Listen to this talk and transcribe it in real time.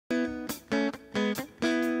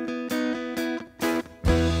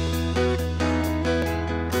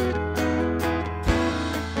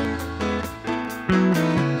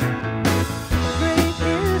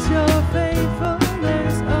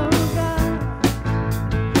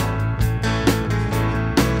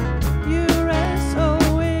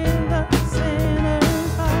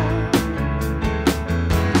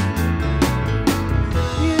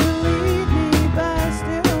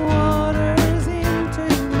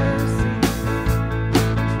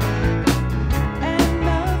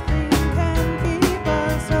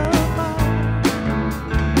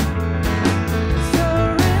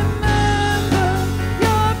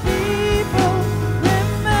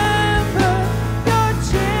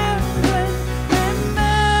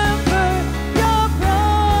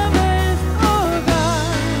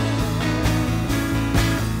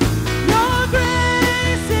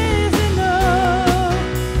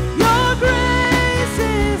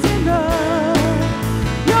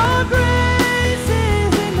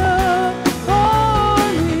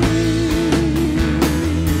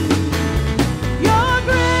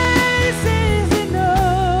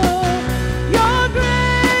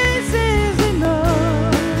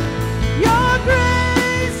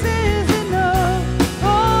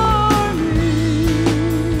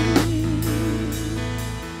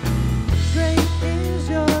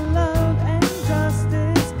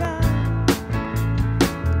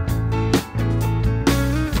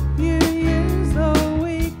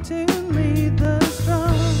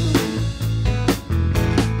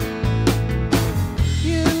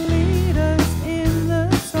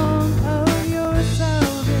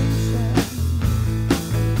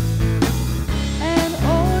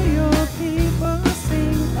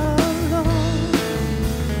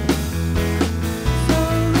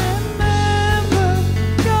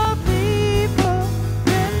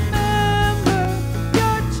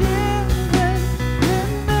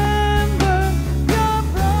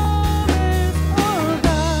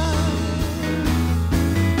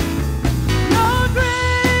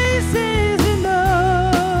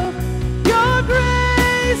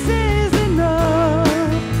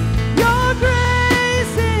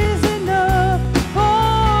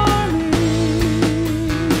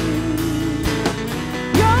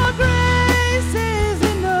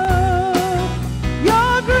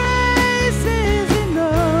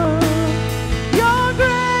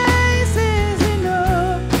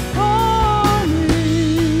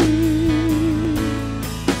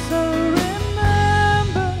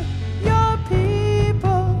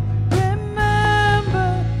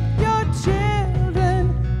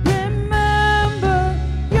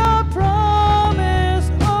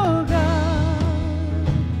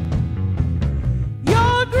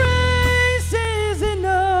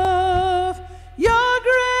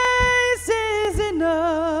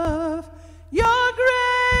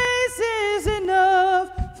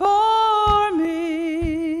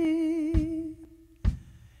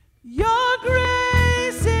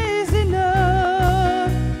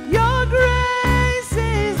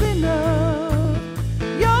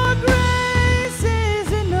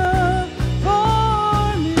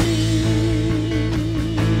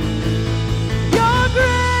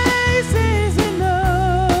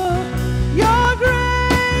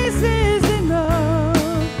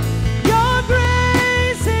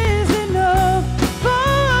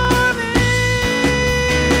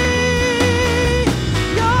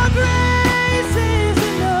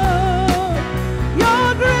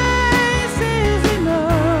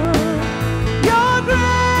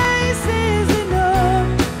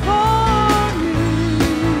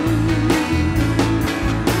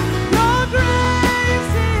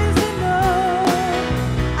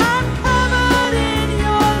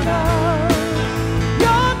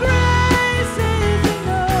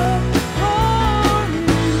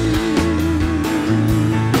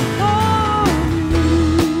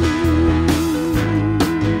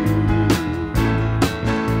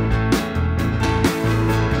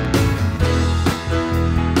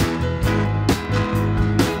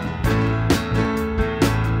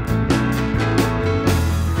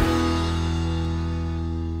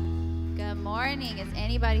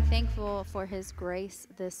for his grace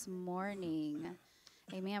this morning.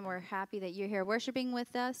 Amen. We're happy that you're here worshiping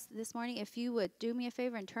with us this morning. If you would do me a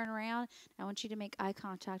favor and turn around, I want you to make eye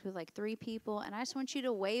contact with like 3 people, and I just want you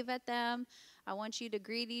to wave at them. I want you to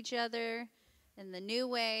greet each other in the new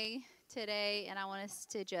way today, and I want us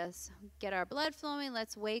to just get our blood flowing.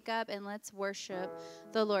 Let's wake up and let's worship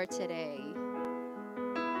the Lord today.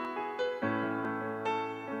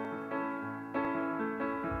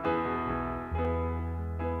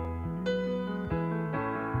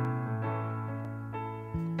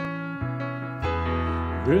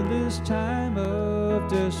 In this time of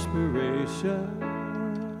desperation,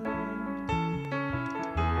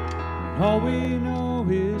 all we know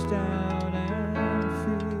is doubt and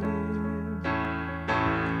fear,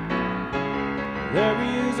 there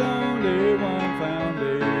is only one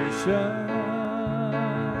foundation.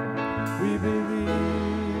 We believe,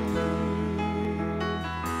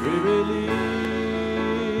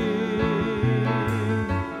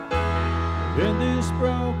 in this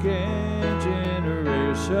broken generation.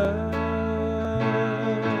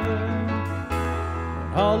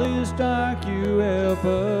 When all is dark, you help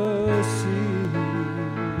us see.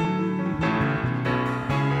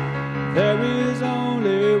 There is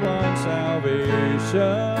only one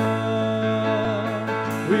salvation.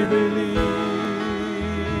 We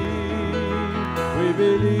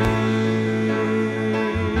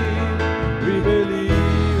believe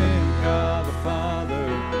in God the Father.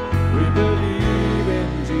 We believe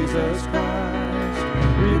in Jesus Christ.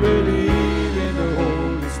 We believe in the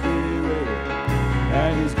Holy Spirit,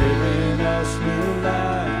 that He's given us new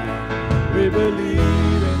life. We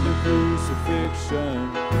believe in the crucifixion.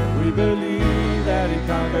 We believe that He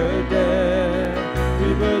conquered death.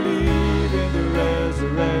 We believe in the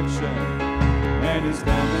resurrection, and He's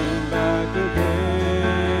coming back again.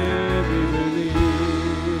 We believe.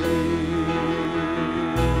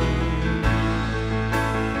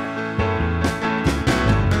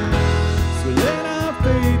 So let our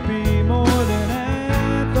faith be more than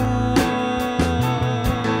anthems,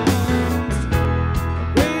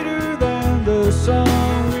 greater than the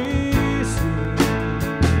song we sing.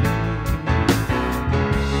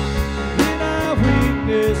 In our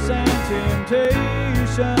weakness and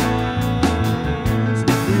temptations,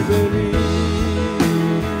 we believe.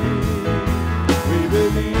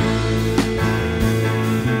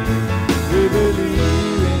 We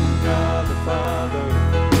believe in God the Father.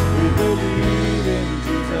 We believe in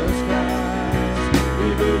Jesus Christ. We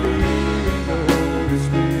believe in the Holy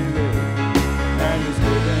Spirit, and He's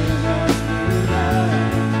given us new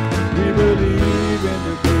life. We believe in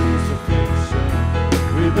the crucifixion.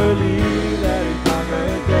 We believe that He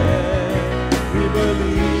conquered death. We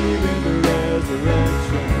believe in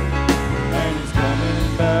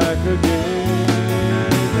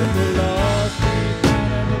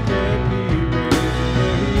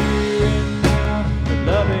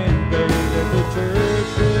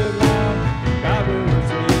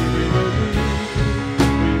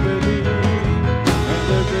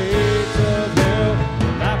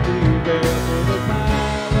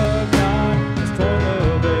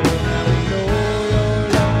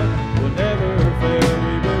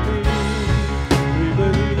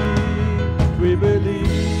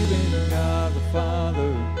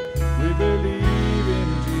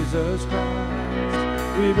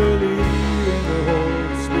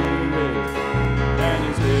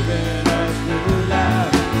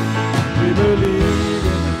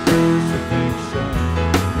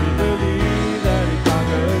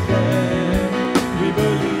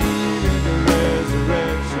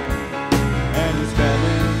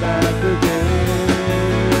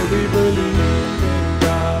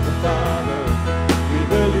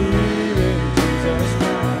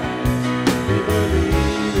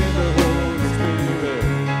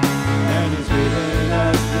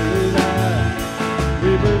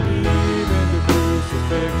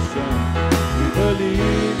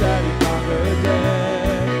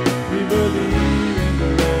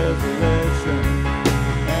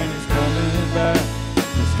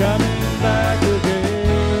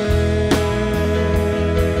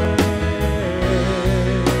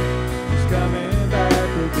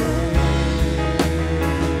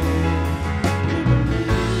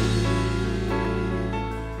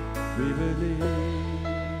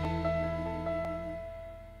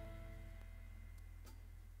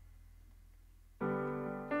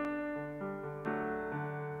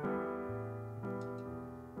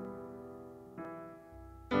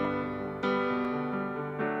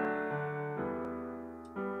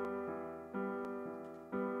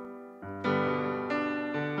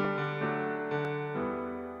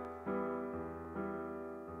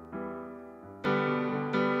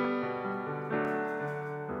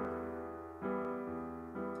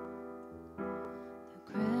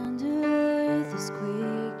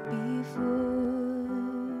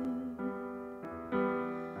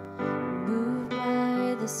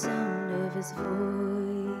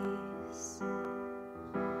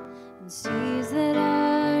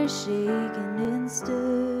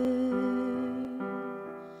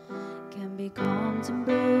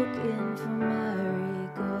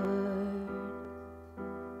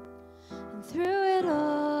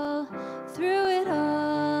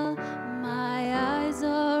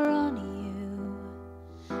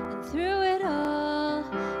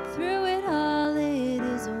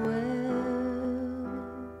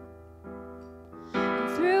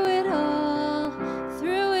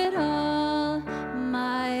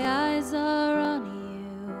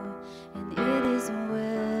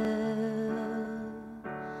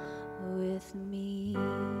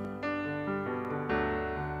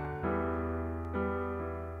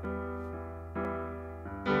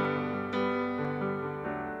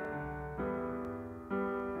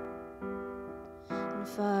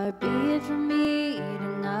far be it from me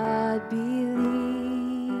to not believe.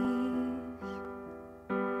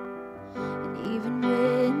 And even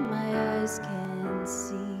when my eyes can't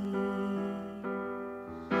see,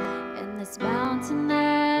 and this mountain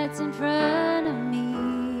that's in front of me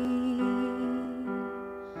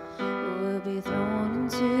will be thrown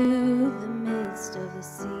into the midst of the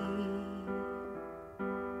sea.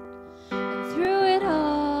 And through it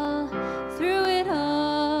all,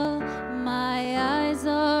 my eyes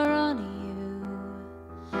are on you.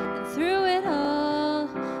 And through it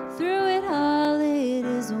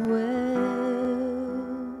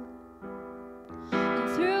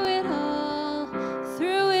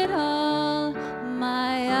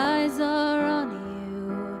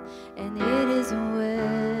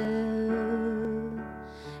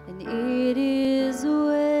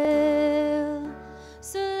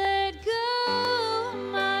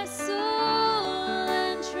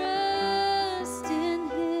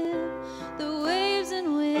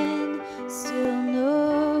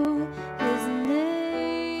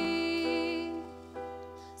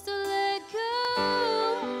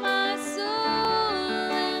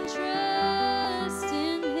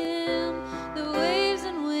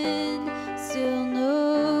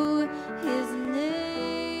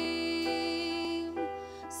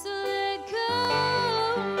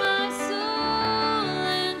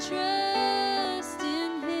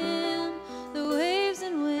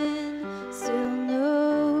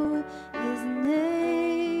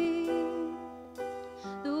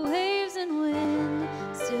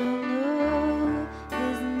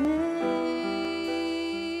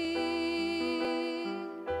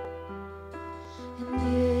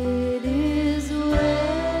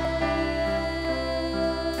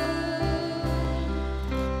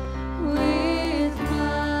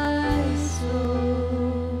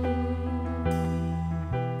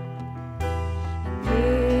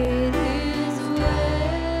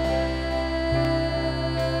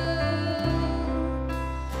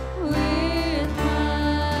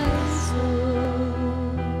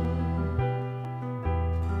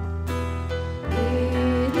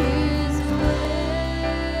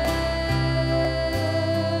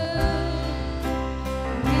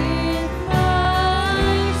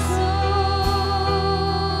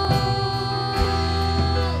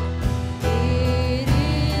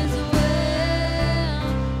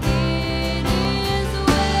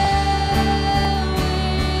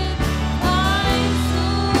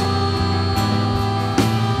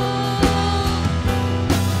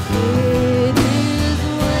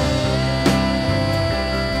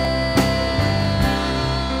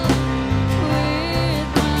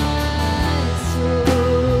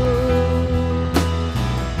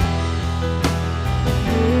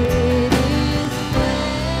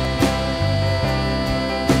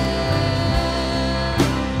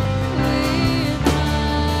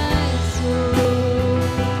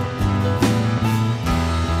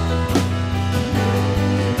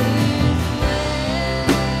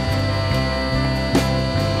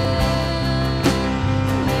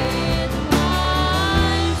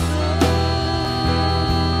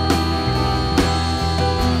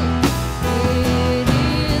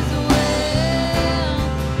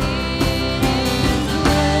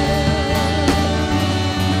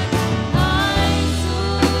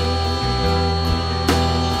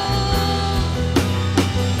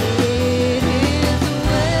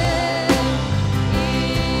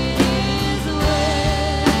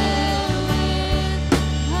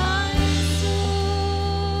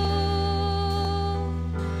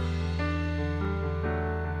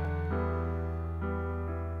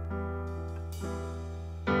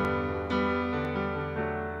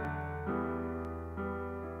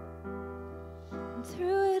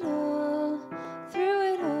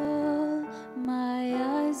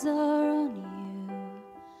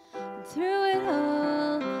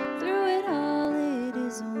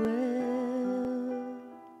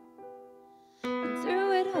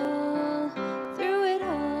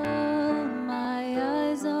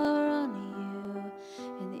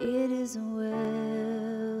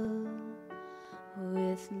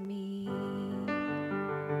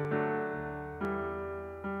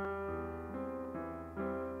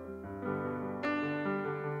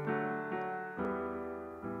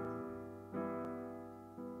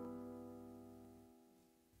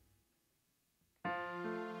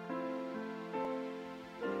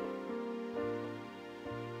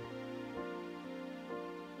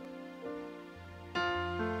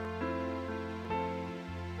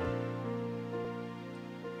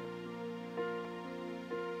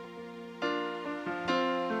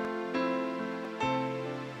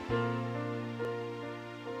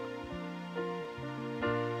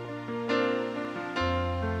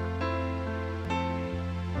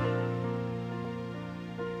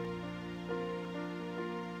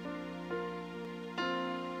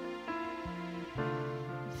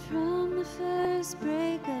the first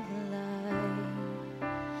break of light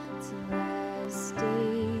to last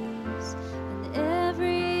days, and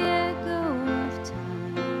every echo of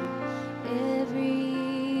time,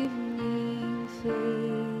 every evening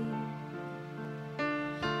fade.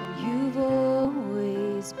 And you've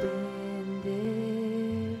always been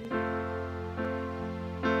there.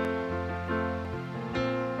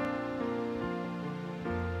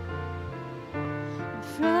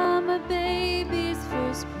 From a baby's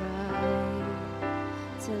first cry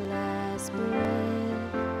to last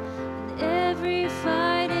breath, and every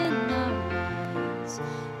fight in our minds,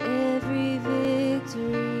 every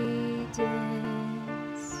victory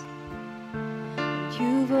dance,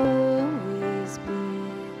 you've always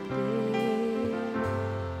been there.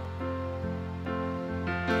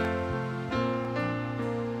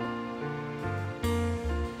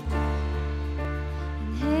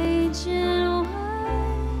 An ancient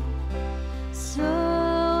so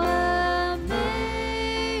amazing,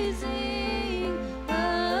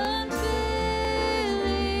 unfailing,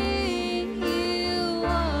 you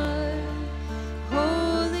are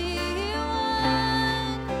Holy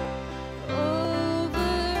One,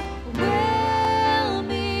 overwhelming.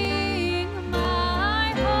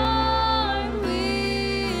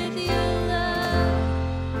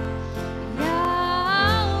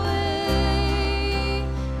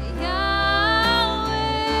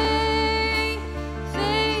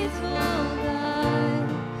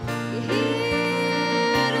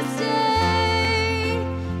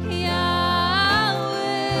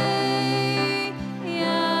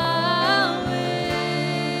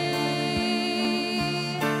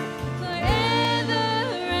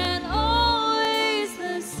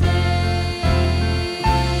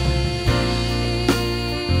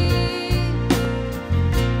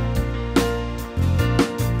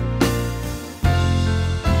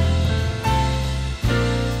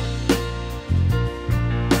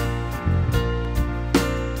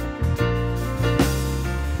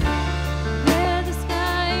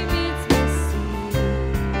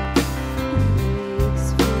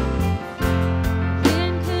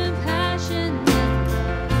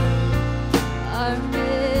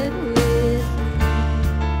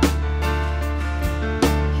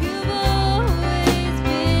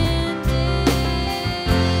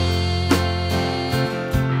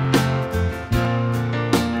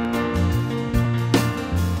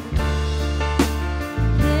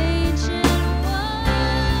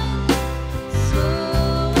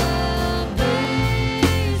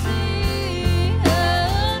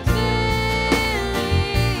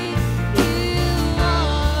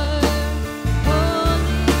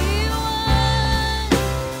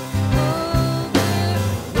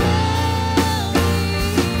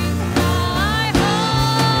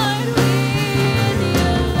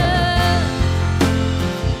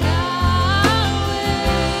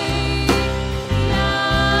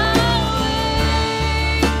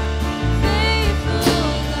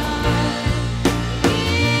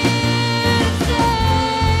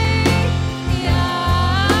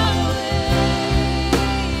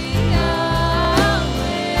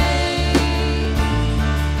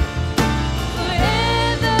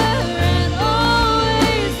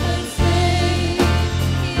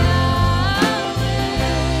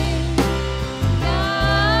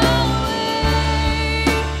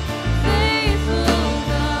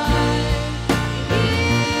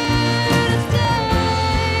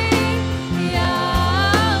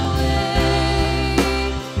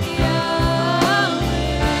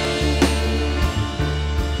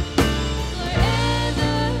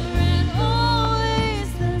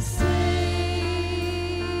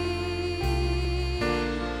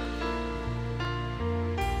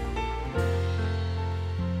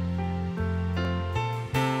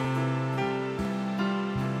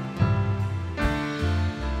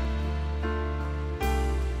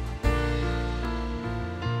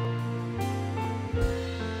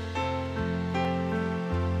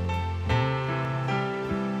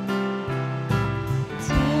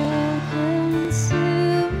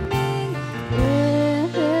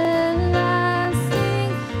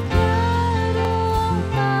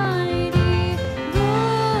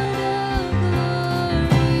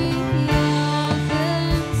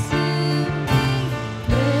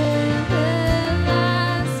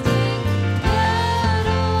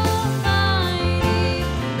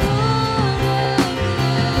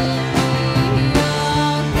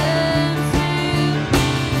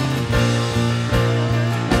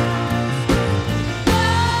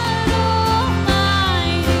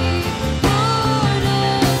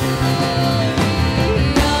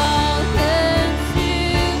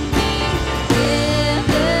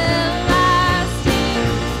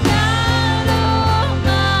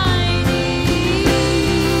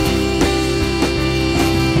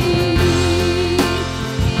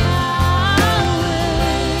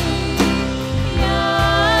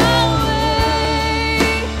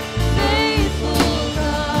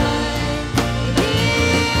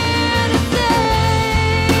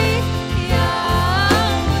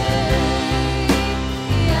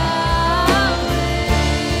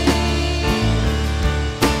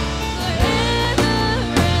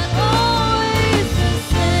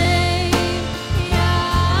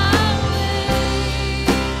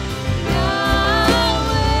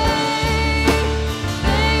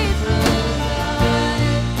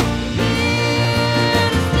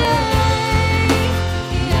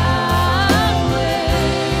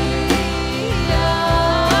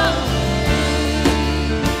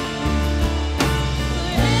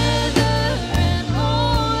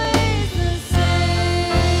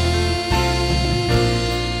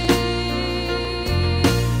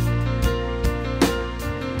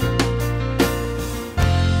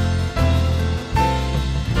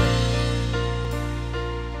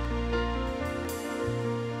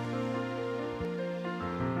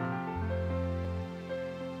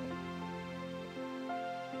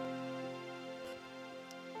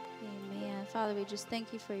 Father, we just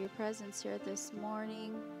thank you for your presence here this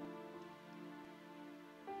morning.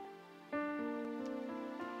 We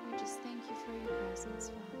just thank you for your presence,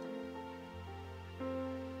 Father.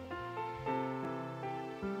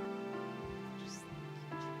 Just thank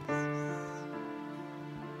you, Jesus.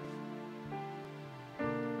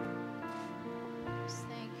 Just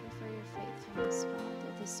thank you for your faithfulness,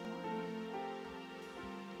 Father, this morning.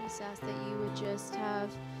 Just ask that you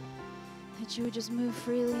would just move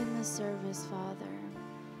freely in this service, Father,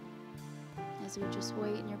 as we just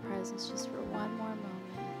wait in your presence just for one more moment.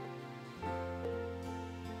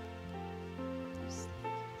 Just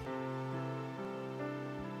thank you.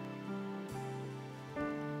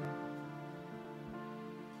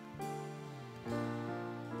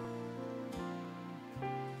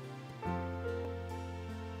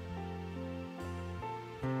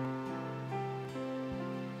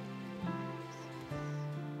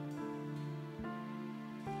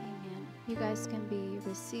 Amen. You guys can be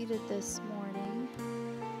seated this morning.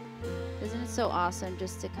 Isn't it so awesome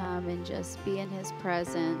just to come and just be in his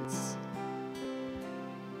presence?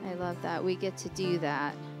 I love that. We get to do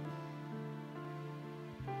that.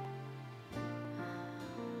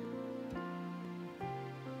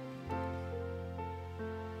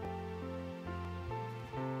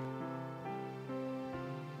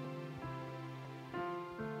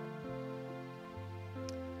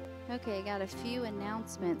 Okay, I got a few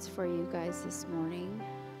announcements for you guys this morning.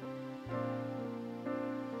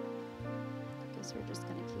 I guess we're just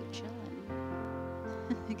going to keep chilling.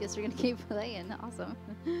 I guess we're going to keep playing. Awesome.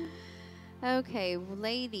 Okay,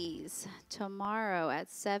 ladies, tomorrow at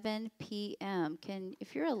 7 p.m.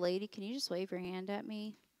 If you're a lady, can you just wave your hand at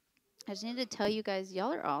me? I just need to tell you guys,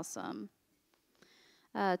 y'all are awesome.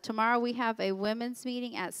 Tomorrow we have a women's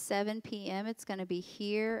meeting at 7 p.m. It's going to be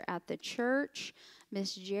here at the church.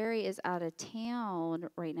 Miss Jerry is out of town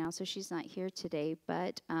right now, so she's not here today,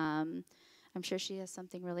 but I'm sure she has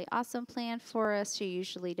something really awesome planned for us. She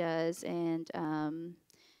usually does, and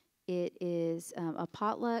it is a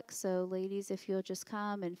potluck. So, ladies, if you'll just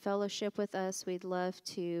come and fellowship with us, we'd love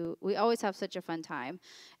to. We always have such a fun time,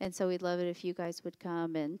 and so we'd love it if you guys would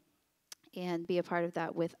come and be a part of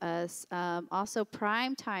that with us. Also,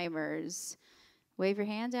 prime timers. Wave your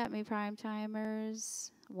hand at me, prime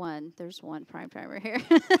timers. There's one prime timer here.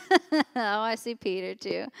 Oh, I see Peter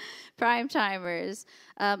too. Prime timers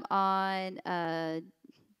on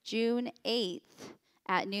June 8th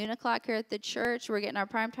at noon o'clock here at the church. We're getting our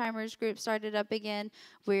prime timers group started up again.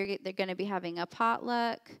 They're going to be having a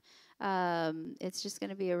potluck. It's just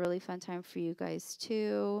going to be a really fun time for you guys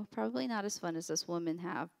too. Probably not as fun as us women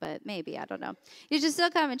have, but maybe, I don't know. You should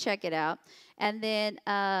still come and check it out. And then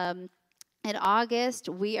in August,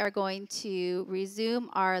 we are going to resume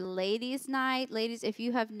our ladies' night. Ladies, if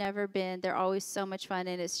you have never been, they're always so much fun,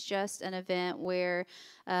 and it's just an event where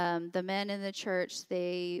the men in the church,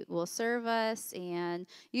 they will serve us, and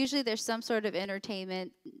usually there's some sort of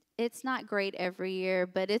entertainment. It's not great every year,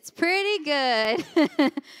 but it's pretty good.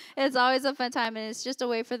 It's always a fun time, and it's just a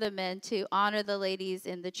way for the men to honor the ladies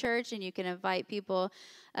in the church, and you can invite people.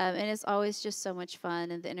 And it's always just so much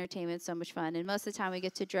fun, and the entertainment's so much fun. And most of the time we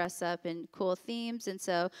get to dress up in cool themes. And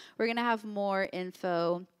so we're going to have more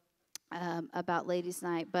info about Ladies'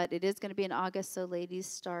 Night. But it is going to be in August, so ladies,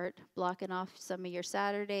 start blocking off some of your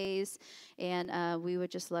Saturdays. And we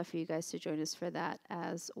would just love for you guys to join us for that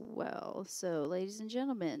as well. So, ladies and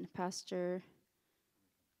gentlemen, Pastor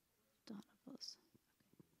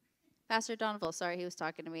Donovan, sorry, he was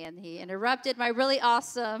talking to me, and he interrupted my really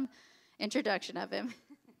awesome introduction of him.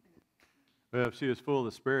 Well, if she was full of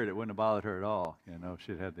the Spirit, it wouldn't have bothered her at all. You know, if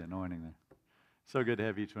she'd had the anointing there. So good to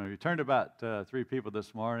have each one of you. Turn to about 3 people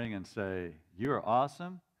this morning and say, you are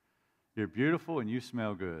awesome, you're beautiful, and you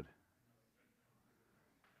smell good.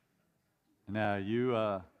 Now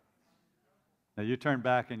you turn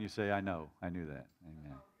back and you say, I knew that.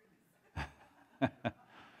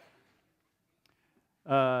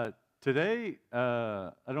 Amen. Today,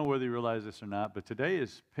 I don't know whether you realize this or not, but today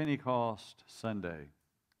is Pentecost Sunday.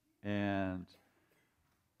 And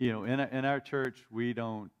you know, in our church, we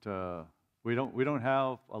don't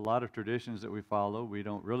have a lot of traditions that we follow. We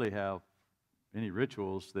don't really have any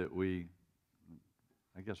rituals that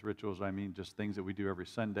I guess rituals, I mean just things that we do every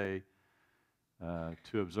Sunday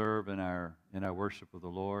to observe in our worship of the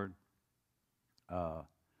Lord.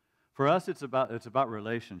 For us, it's about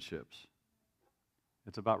relationships.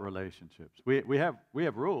 It's about relationships. We have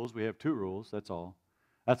rules. We have 2 rules. That's all.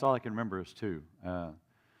 That's all I can remember is 2.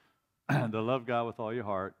 To love God with all your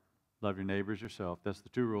heart, love your neighbors yourself. That's the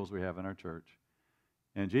 2 rules we have in our church.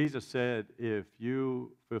 And Jesus said, if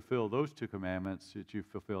you fulfill those 2 commandments, that you've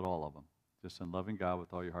fulfilled all of them. just in loving God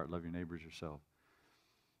with all your heart, love your neighbors yourself.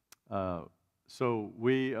 So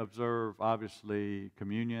we observe, obviously,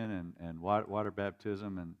 communion and water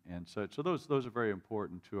baptism and such. So those are very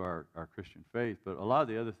important to our Christian faith. But a lot of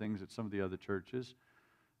the other things that some of the other churches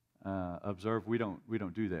observe, we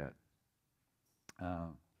don't do that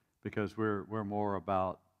because we're more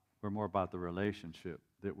about the relationship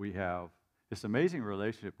that we have. It's an amazing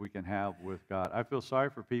relationship we can have with God. I feel sorry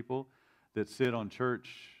for people that sit on church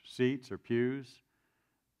seats or pews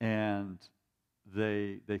and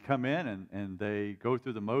they come in and they go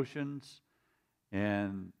through the motions,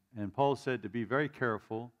 and Paul said to be very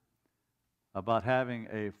careful about having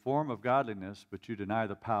a form of godliness, but you deny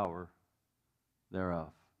the power thereof.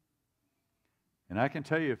 And I can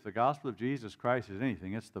tell you, if the gospel of Jesus Christ is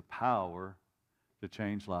anything, it's the power to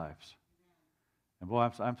change lives. And boy,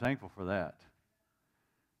 I'm thankful for that.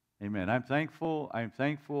 Amen. I'm thankful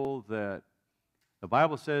that the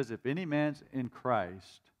Bible says if any man's in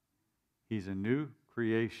Christ, he's a new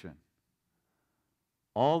creation.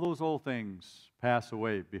 All those old things pass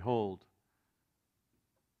away. Behold,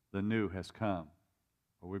 the new has come,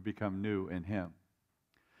 or we become new in Him.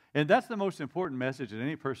 And that's the most important message that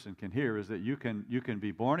any person can hear, is that you can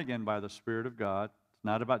be born again by the Spirit of God. It's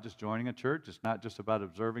not about just joining a church. It's not just about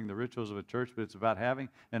observing the rituals of a church, but it's about having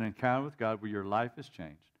an encounter with God where your life is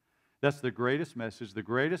changed. That's the greatest message, the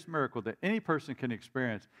greatest miracle that any person can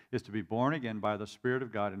experience is to be born again by the Spirit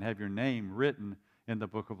of God and have your name written in the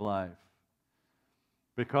book of life.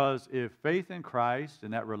 Because if faith in Christ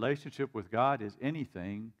and that relationship with God is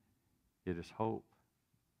anything, it is hope.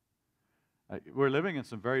 We're living in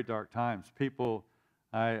some very dark times.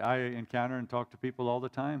 I encounter and talk to people all the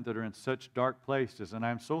time that are in such dark places, and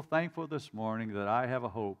I'm so thankful this morning that I have a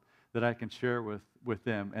hope that I can share with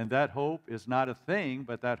them. And that hope is not a thing,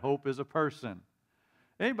 but that hope is a person.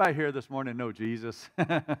 Anybody here this morning know Jesus?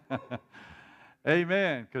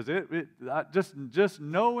 Amen. Because just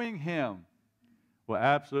knowing Him will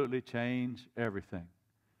absolutely change everything.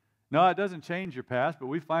 No, it doesn't change your past, but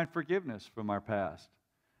we find forgiveness from our past.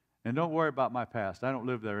 And don't worry about my past. I don't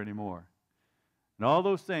live there anymore. And all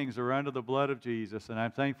those things are under the blood of Jesus, and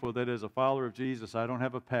I'm thankful that as a follower of Jesus, I don't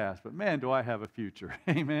have a past, but man, do I have a future.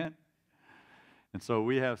 Amen? And so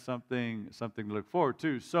we have something to look forward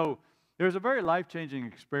to. So there's a very life-changing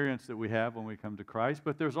experience that we have when we come to Christ,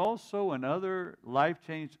 but there's also another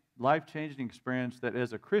life-changing experience that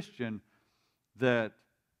as a Christian that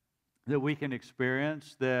we can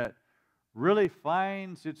experience that really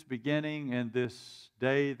finds its beginning in this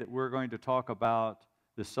day that we're going to talk about,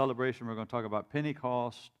 this celebration we're going to talk about,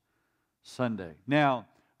 Pentecost Sunday. Now,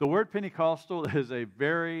 the word Pentecostal is a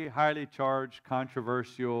very highly charged,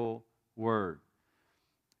 controversial word.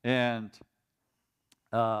 And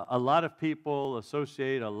a lot of people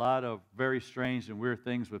associate a lot of very strange and weird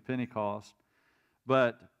things with Pentecost.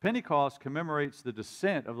 But Pentecost commemorates the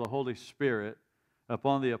descent of the Holy Spirit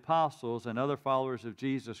upon the apostles and other followers of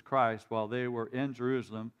Jesus Christ while they were in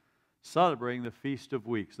Jerusalem celebrating the Feast of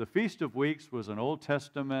Weeks. The Feast of Weeks was an Old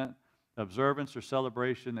Testament observance or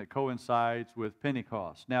celebration that coincides with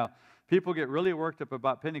Pentecost. Now, people get really worked up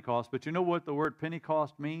about Pentecost, but you know what the word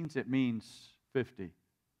Pentecost means? It means 50.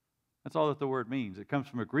 That's all that the word means. It comes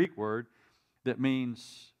from a Greek word that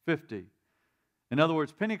means 50. In other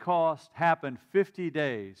words, Pentecost happened 50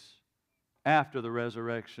 days after the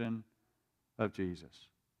resurrection of Jesus.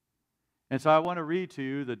 And so I want to read to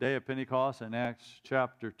you the day of Pentecost in Acts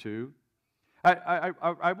chapter 2.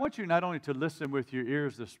 I want you not only to listen with your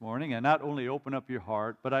ears this morning and not only open up your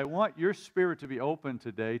heart, but I want your spirit to be open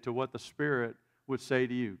today to what the Spirit would say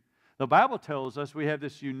to you. The Bible tells us we have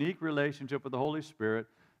this unique relationship with the Holy Spirit,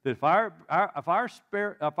 that if our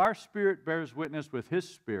spirit bears witness with His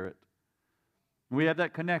Spirit, we have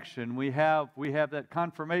that connection, we have that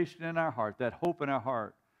confirmation in our heart, that hope in our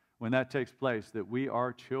heart, when that takes place, that we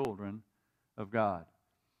are children of God.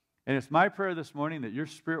 And it's my prayer this morning that your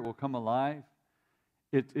spirit will come alive.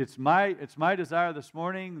 It's my desire this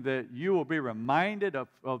morning that you will be reminded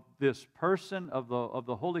of this person of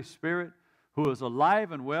the Holy Spirit who is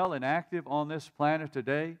alive and well and active on this planet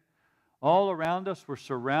today. All around us, we're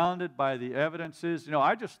surrounded by the evidences. You know,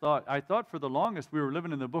 I thought for the longest we were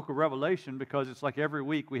living in the book of Revelation because it's like every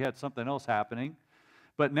week we had something else happening.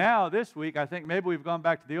 But now, this week, I think maybe we've gone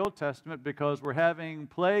back to the Old Testament because we're having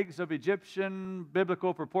plagues of Egyptian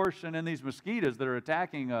biblical proportion in these mosquitoes that are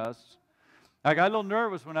attacking us. I got a little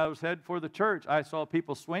nervous when I was headed for the church. I saw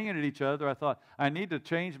people swinging at each other. I thought, I need to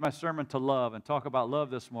change my sermon to love and talk about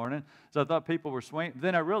love this morning. So I thought people were swinging.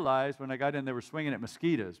 Then I realized when I got in, they were swinging at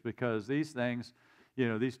mosquitoes because these things, you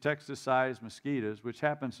know, these Texas-sized mosquitoes, which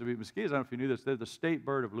happens to be mosquitoes, I don't know if you knew this, they're the state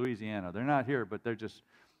bird of Louisiana. They're not here, but they're just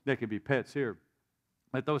they can be pets here.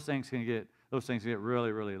 But those things can get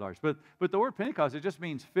really, really large. But the word Pentecost, it just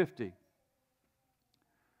means 50.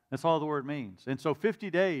 That's all the word means. And so 50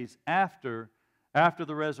 days after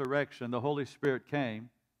the resurrection, the Holy Spirit came.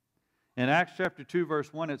 In Acts chapter 2,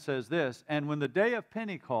 verse 1, it says this, "And when the day of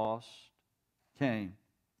Pentecost came,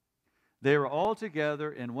 they were all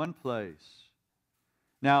together in one place."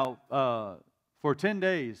 Now, for 10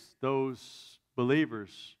 days, those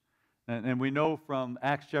believers, and we know from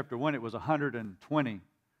Acts chapter 1, it was 120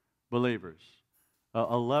 believers.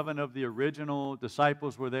 11 of the original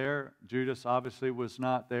disciples were there. Judas obviously was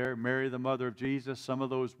not there. Mary, the mother of Jesus, some of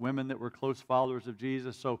those women that were close followers of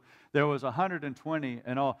Jesus. So there was 120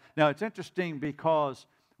 in all. Now, it's interesting because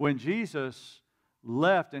when Jesus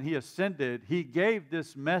left and he ascended, he gave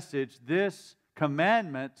this message, this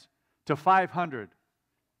commandment to 500.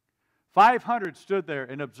 500 stood there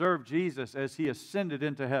and observed Jesus as he ascended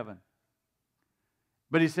into heaven.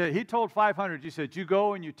 But he told 500, he said, you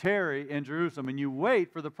go and you tarry in Jerusalem and you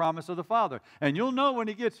wait for the promise of the Father. And you'll know when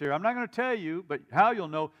he gets here. I'm not going to tell you how you'll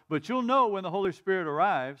know, but you'll know when the Holy Spirit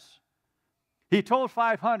arrives. He told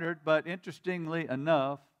 500, but interestingly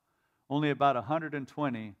enough, only about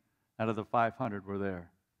 120 out of the 500 were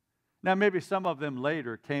there. Now, maybe some of them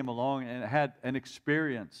later came along and had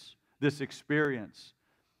this experience.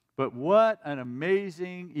 But what an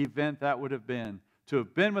amazing event that would have been, to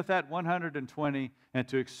have been with that 120 and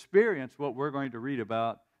to experience what we're going to read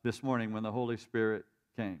about this morning when the Holy Spirit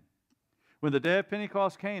came. When the day of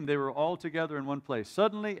Pentecost came, they were all together in one place.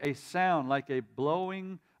 Suddenly a sound like a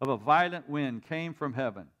blowing of a violent wind came from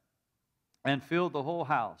heaven and filled the whole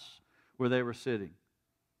house where they were sitting.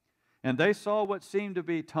 And they saw what seemed to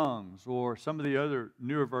be tongues, or some of the other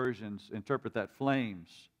newer versions interpret that,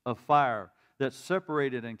 flames of fire that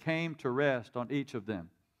separated and came to rest on each of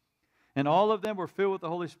them. And all of them were filled with the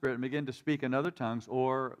Holy Spirit and began to speak in other tongues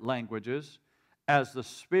or languages as the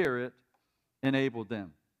Spirit enabled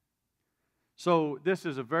them. So this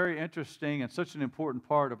is a very interesting and such an important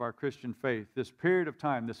part of our Christian faith, this period of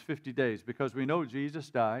time, this 50 days, because we know Jesus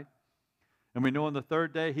died, and we know on the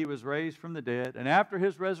third day he was raised from the dead. And after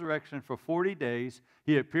his resurrection for 40 days,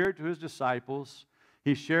 he appeared to his disciples.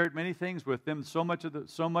 He shared many things with them. So much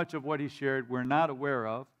of what he shared we're not aware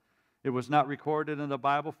of. It was not recorded in the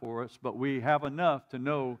Bible for us, but we have enough to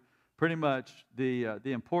know pretty much the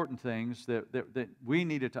important things that we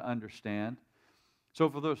needed to understand. So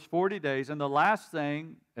for those 40 days, and the last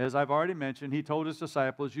thing, as I've already mentioned, he told his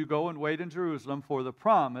disciples, you go and wait in Jerusalem for the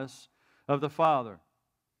promise of the Father.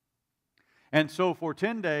 And so for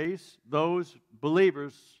 10 days, those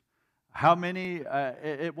believers, how many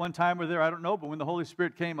at one time were there? I don't know, but when the Holy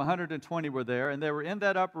Spirit came, 120 were there, and they were in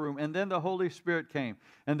that upper room, and then the Holy Spirit came,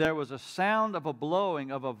 and there was a sound of a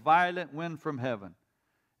blowing of a violent wind from heaven,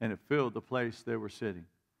 and it filled the place they were sitting.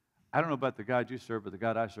 I don't know about the God you serve, but the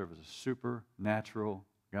God I serve is a supernatural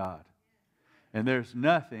God, and there's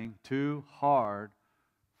nothing too hard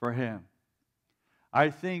for him. I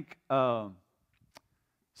think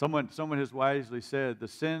someone has wisely said the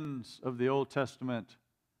sins of the Old Testament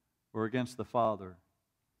were against the Father,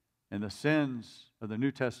 and the sins of the New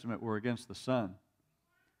Testament were against the Son.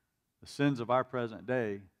 The sins of our present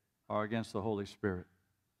day are against the Holy Spirit.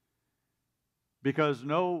 Because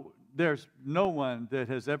there's no one that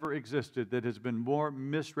has ever existed that has been more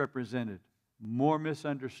misrepresented, more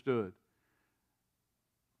misunderstood.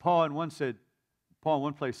 Paul in one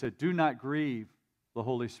place said, do not grieve the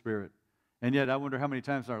Holy Spirit. And yet I wonder how many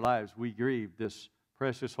times in our lives we grieve this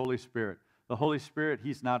precious Holy Spirit. The Holy Spirit,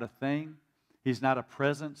 he's not a thing. He's not a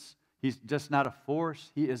presence. He's just not a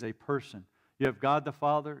force. He is a person. You have God the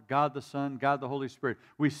Father, God the Son, God the Holy Spirit.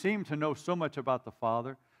 We seem to know so much about the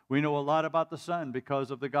Father. We know a lot about the Son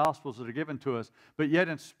because of the Gospels that are given to us. But yet,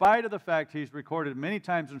 in spite of the fact he's recorded many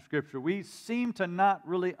times in Scripture, we seem to not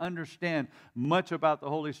really understand much about the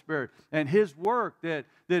Holy Spirit and his work that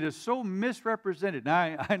is so misrepresented.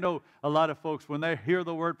 Now, I know a lot of folks, when they hear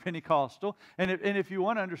the word Pentecostal, and if you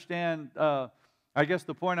want to understand, I guess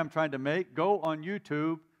the point I'm trying to make, go on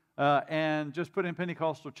YouTube and just put in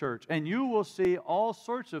Pentecostal church, and you will see all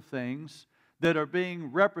sorts of things that are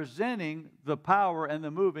representing the power and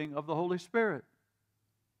the moving of the Holy Spirit.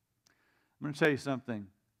 I'm going to tell you something.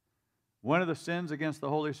 One of the sins against the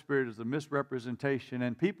Holy Spirit is the misrepresentation,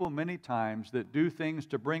 and people many times that do things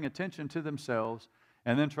to bring attention to themselves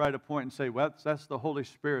and then try to point and say, well, that's the Holy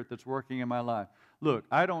Spirit that's working in my life. Look,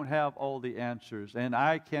 I don't have all the answers, and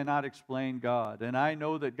I cannot explain God. And I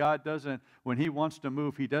know that God doesn't, when he wants to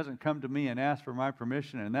move, he doesn't come to me and ask for my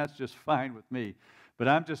permission, and that's just fine with me. But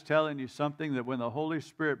I'm just telling you something, that when the Holy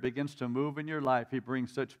Spirit begins to move in your life, He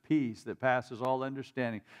brings such peace that passes all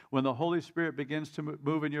understanding. When the Holy Spirit begins to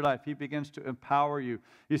move in your life, He begins to empower you.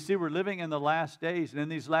 You see, we're living in the last days, and in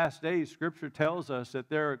these last days, Scripture tells us that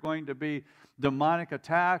there are going to be demonic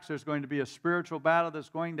attacks. There's going to be a spiritual battle that's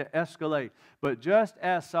going to escalate. But just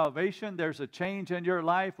as salvation, there's a change in your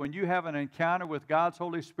life when you have an encounter with God's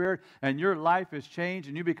Holy Spirit and your life is changed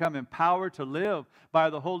and you become empowered to live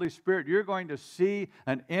by the Holy Spirit. You're going to see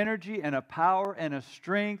an energy and a power and a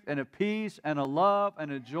strength and a peace and a love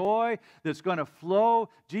and a joy that's going to flow.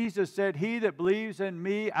 Jesus said, "He that believes in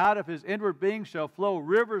me, out of his inward being shall flow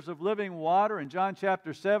rivers of living water," in John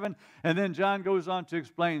chapter 7. And then John goes on to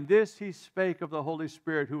explain, "This he spake of the Holy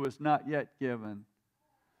Spirit who was not yet given."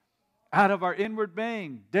 Out of our inward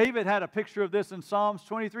being. David had a picture of this in Psalms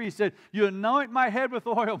 23. He said, "You anoint my head with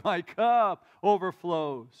oil, my cup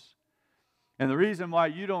overflows." And the reason why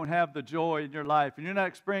you don't have the joy in your life and you're not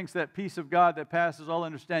experiencing that peace of God that passes all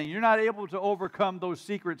understanding, you're not able to overcome those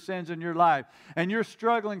secret sins in your life, and you're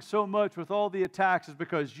struggling so much with all the attacks, is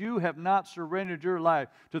because you have not surrendered your life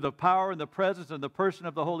to the power and the presence and the person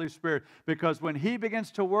of the Holy Spirit. Because when He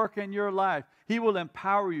begins to work in your life, He will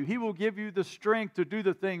empower you. He will give you the strength to do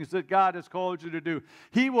the things that God has called you to do.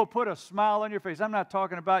 He will put a smile on your face. I'm not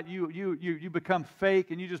talking about you become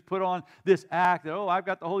fake and you just put on this act that, oh, I've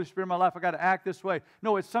got the Holy Spirit in my life, I've got to act this way.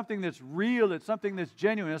 No, it's something that's real. It's something that's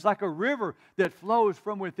genuine. It's like a river that flows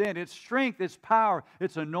from within. It's strength, it's power,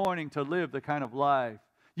 it's anointing to live the kind of life.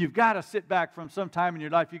 You've got to sit back from some time in your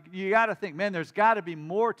life. You got to think, man, there's got to be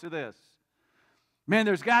more to this. Man,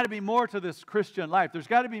 there's got to be more to this Christian life. There's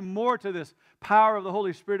got to be more to this power of the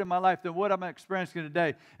Holy Spirit in my life than what I'm experiencing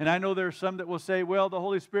today. And I know there are some that will say, well, the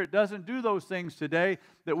Holy Spirit doesn't do those things today,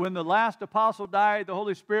 that when the last apostle died, the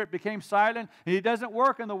Holy Spirit became silent, and He doesn't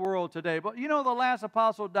work in the world today. But you know, the last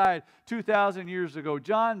apostle died 2,000 years ago.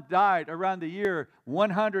 John died around the year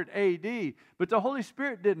 100 AD, but the Holy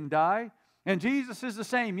Spirit didn't die. And Jesus is the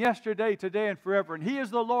same yesterday, today, and forever. And He is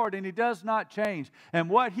the Lord, and He does not change. And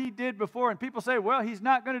what He did before, and people say, well, He's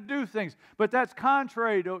not going to do things. But that's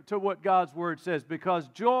contrary to what God's Word says, because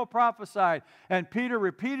Joel prophesied, and Peter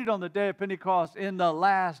repeated on the day of Pentecost, "In the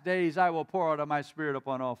last days I will pour out of my Spirit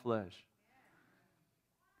upon all flesh."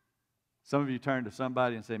 Some of you turn to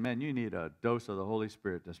somebody and say, man, you need a dose of the Holy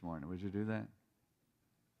Spirit this morning. Would you do that?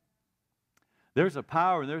 There's a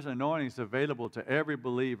power and there's an anointing that's available to every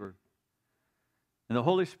believer. And the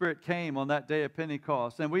Holy Spirit came on that day of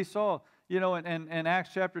Pentecost. And we saw, you know, in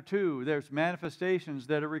Acts chapter 2, there's manifestations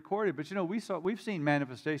that are recorded. But, you know, we've seen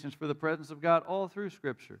manifestations for the presence of God all through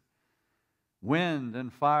Scripture. Wind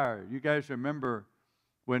and fire. You guys remember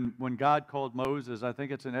when God called Moses, I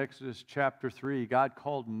think it's in Exodus chapter 3, God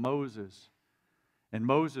called Moses. And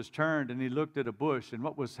Moses turned and he looked at a bush. And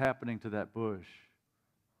what was happening to that bush?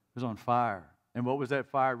 It was on fire. And what was that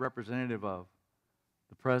fire representative of?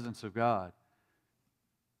 The presence of God.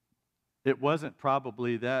 It wasn't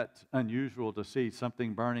probably that unusual to see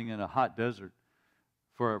something burning in a hot desert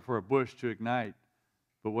for a bush to ignite.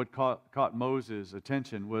 But what caught Moses'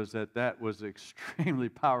 attention was that was extremely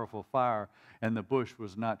powerful fire, and the bush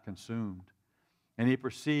was not consumed. And he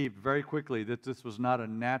perceived very quickly that this was not a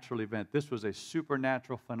natural event. This was a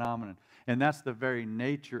supernatural phenomenon. And that's the very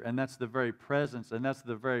nature, and that's the very presence, and that's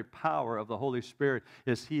the very power of the Holy Spirit,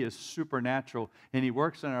 is He is supernatural, and He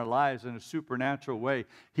works in our lives in a supernatural way.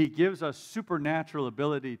 He gives us supernatural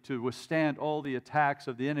ability to withstand all the attacks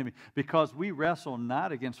of the enemy, because we wrestle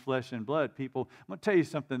not against flesh and blood, people. I'm going to tell you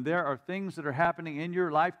something. There are things that are happening in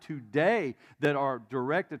your life today that are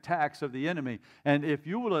direct attacks of the enemy. And if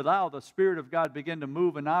you will allow the Spirit of God begin to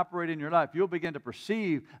move and operate in your life, you'll begin to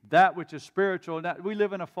perceive that which is spiritual. We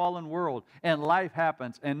live in a fallen world, and life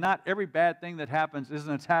happens, and not every bad thing that happens is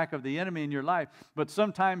an attack of the enemy in your life, but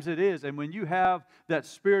sometimes it is. And when you have that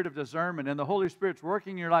spirit of discernment and the Holy Spirit's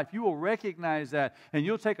working in your life, you will recognize that, and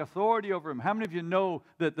you'll take authority over him. How many of you know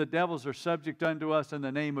that the devils are subject unto us in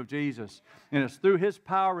the name of Jesus? And it's through His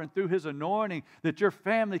power and through His anointing that your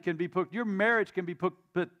family can be put, your marriage can be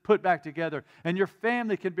put back together, and your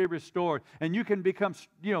family can be restored, and you can become,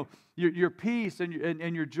 you know, your peace and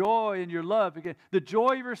your joy and your love again. The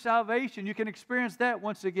joy of your salvation, you can experience that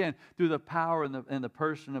once again through the power and the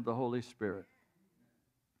person of the Holy Spirit.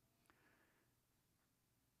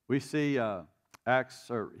 We see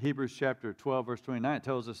Hebrews chapter 12, verse 29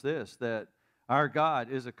 tells us this, that our God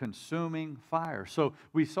is a consuming fire. So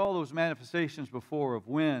we saw those manifestations before of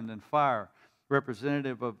wind and fire.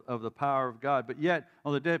 representative of the power of God. But yet,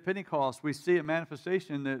 on the day of Pentecost, we see a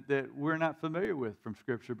manifestation that we're not familiar with from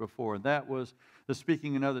Scripture before. And that was the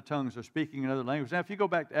speaking in other tongues or speaking in other languages. Now, if you go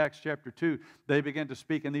back to Acts chapter 2, they began to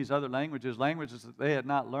speak in these other languages that they had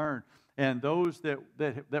not learned. And those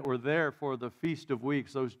that were there for the Feast of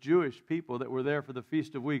Weeks, those Jewish people that were there for the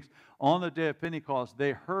Feast of Weeks, on the day of Pentecost,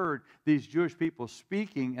 they heard these Jewish people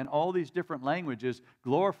speaking in all these different languages,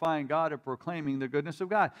 glorifying God and proclaiming the goodness of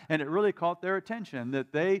God. And it really caught their attention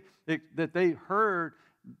that they heard,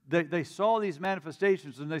 they saw these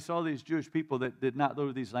manifestations, and they saw these Jewish people that did not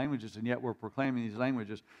know these languages and yet were proclaiming these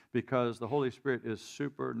languages because the Holy Spirit is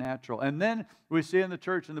supernatural. And then we see in the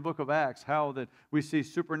church in the book of Acts how that we see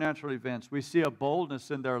supernatural events. We see a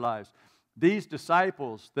boldness in their lives. These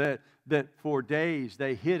disciples that for days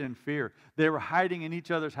they hid in fear. They were hiding in each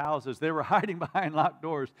other's houses. They were hiding behind locked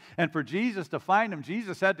doors. And for Jesus to find them,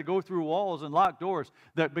 Jesus had to go through walls and locked doors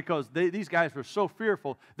because these guys were so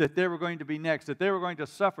fearful that they were going to be next, that they were going to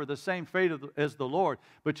suffer the same fate as the Lord.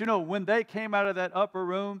 But you know, when they came out of that upper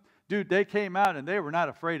room, dude, they came out and they were not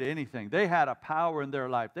afraid of anything. They had a power in their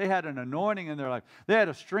life. They had an anointing in their life. They had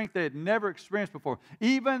a strength they had never experienced before.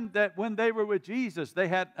 Even that when they were with Jesus, they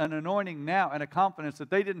had an anointing now and a confidence that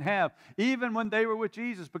they didn't have even when they were with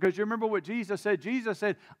Jesus. Because you remember what Jesus said? Jesus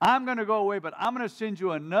said, I'm going to go away, but I'm going to send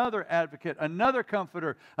you another advocate, another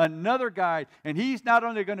comforter, another guide. And he's not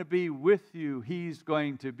only going to be with you, he's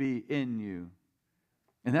going to be in you.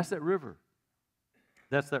 And that's that river.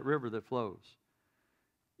 That's that river that flows.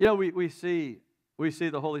 You know, we see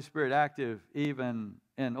the Holy Spirit active even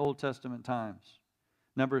in Old Testament times.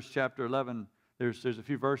 Numbers chapter 11, there's a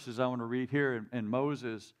few verses I want to read here. And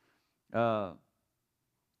Moses, we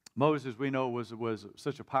know, was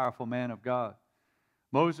such a powerful man of God.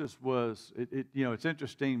 Moses was, it's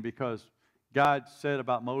interesting because God said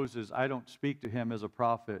about Moses, I don't speak to him as a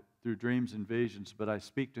prophet through dreams and visions, but I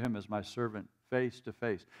speak to him as my servant face to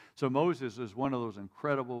face. So Moses is one of those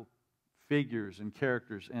incredible figures and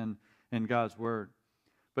characters in God's Word.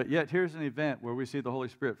 But yet here's an event where we see the Holy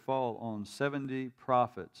Spirit fall on 70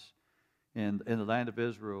 prophets in the land of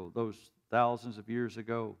Israel, those thousands of years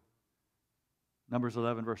ago. Numbers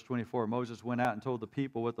 11, verse 24, Moses went out and told the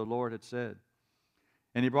people what the Lord had said.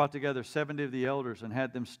 And he brought together 70 of the elders and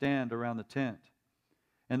had them stand around the tent.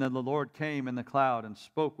 And then the Lord came in the cloud and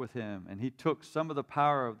spoke with him. And he took some of the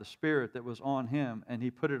power of the Spirit that was on him, and he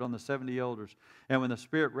put it on the 70 elders. And when the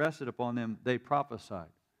Spirit rested upon them, they prophesied.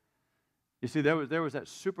 You see, there was that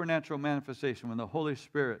supernatural manifestation when the Holy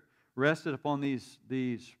Spirit rested upon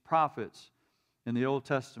these prophets in the Old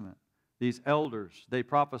Testament. These elders, they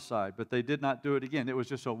prophesied, but they did not do it again. It was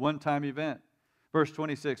just a one-time event. Verse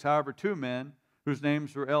 26, however, 2 men, whose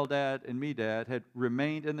names were Eldad and Medad, had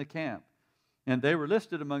remained in the camp. And they were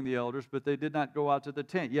listed among the elders, but they did not go out to the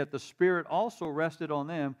tent. Yet the Spirit also rested on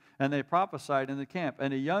them, and they prophesied in the camp.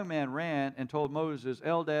 And a young man ran and told Moses,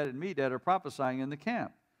 Eldad and Medad are prophesying in the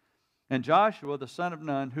camp. And Joshua, the son of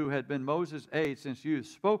Nun, who had been Moses' aide since youth,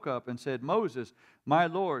 spoke up and said, Moses, my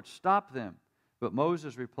Lord, stop them. But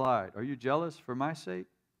Moses replied, are you jealous for my sake?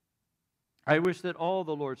 I wish that all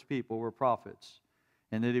the Lord's people were prophets,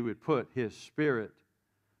 and that he would put his Spirit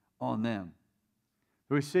on them.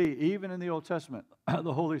 We see, even in the Old Testament,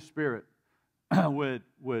 the Holy Spirit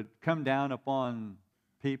would come down upon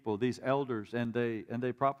people, these elders, and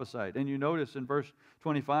they prophesied. And you notice in verse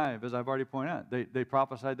 25, as I've already pointed out, they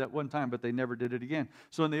prophesied that one time, but they never did it again.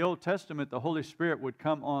 So in the Old Testament, the Holy Spirit would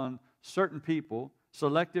come on certain people,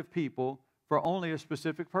 selective people, for only a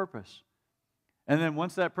specific purpose. And then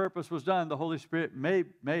once that purpose was done, the Holy Spirit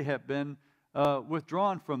may have been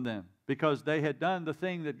withdrawn from them because they had done the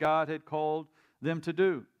thing that God had called them to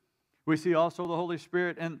do. We see also the Holy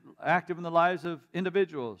Spirit active in the lives of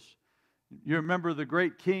individuals. You remember the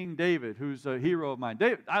great King David, who's a hero of mine.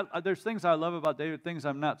 David, there's things I love about David, things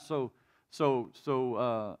I'm not so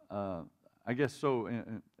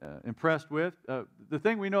impressed with. The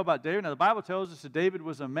thing we know about David, now the Bible tells us that David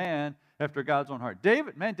was a man after God's own heart.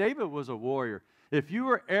 David was a warrior. If you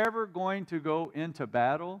were ever going to go into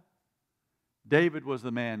battle, David was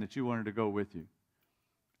the man that you wanted to go with you.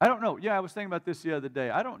 I don't know. Yeah, I was thinking about this the other day.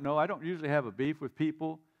 I don't know. I don't usually have a beef with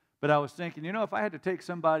people, but I was thinking, if I had to take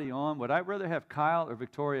somebody on, would I rather have Kyle or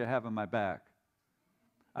Victoria having my back?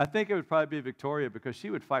 I think it would probably be Victoria because she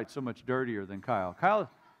would fight so much dirtier than Kyle. Kyle,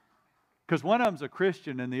 because one of them's a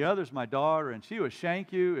Christian and the other's my daughter, and she would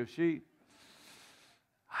shank you if she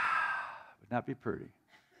would not be pretty.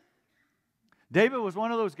 David was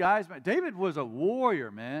one of those guys. David was a warrior,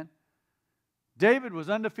 man. David was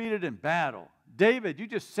undefeated in battle. David, you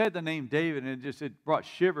just said the name David, and it brought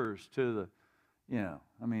shivers to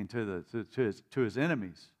the, to his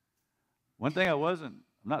enemies. One thing I'm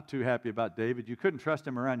not too happy about David, you couldn't trust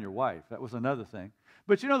him around your wife. That was another thing.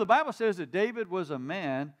 But you know, the Bible says that David was a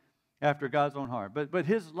man after God's own heart. But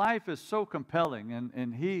his life is so compelling,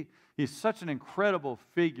 and he's such an incredible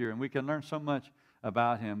figure, and we can learn so much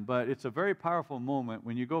about him. But it's a very powerful moment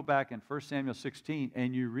when you go back in 1 Samuel 16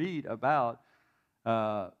 and you read about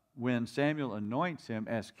when Samuel anoints him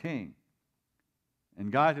as king.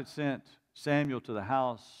 And God had sent Samuel to the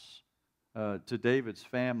house, to David's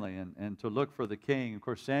family, and to look for the king. Of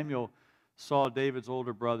course, Samuel saw David's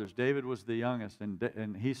older brothers. David was the youngest,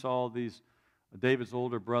 and he saw David's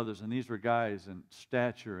older brothers, and these were guys in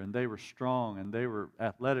stature, and they were strong, and they were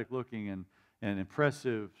athletic looking, and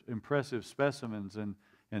impressive specimens.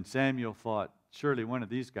 And Samuel thought, surely one of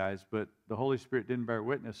these guys, but the Holy Spirit didn't bear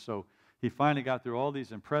witness, so he finally got through all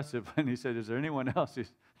these impressive, and he said, is there anyone else?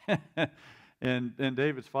 And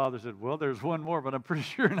David's father said, well, there's one more, but I'm pretty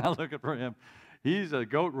sure you're not looking for him. He's a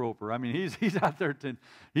goat roper. I mean, he's out there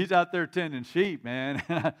tending sheep, man.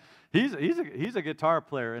 he's a guitar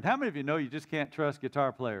player. And how many of you know you just can't trust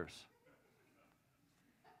guitar players?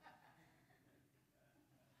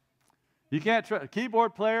 You can't trust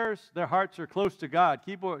keyboard players. Their hearts are close to God.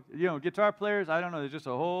 Guitar players, I don't know. They're just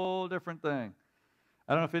a whole different thing.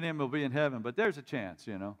 I don't know if any of them will be in heaven, but there's a chance,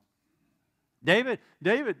 you know. David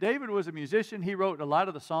was a musician. He wrote a lot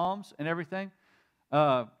of the Psalms and everything.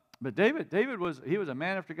 But David was a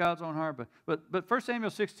man after God's own heart. But 1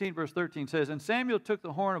 Samuel 16, verse 13 says, and Samuel took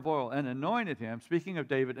the horn of oil and anointed him, speaking of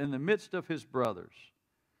David, in the midst of his brothers.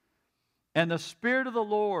 And the Spirit of the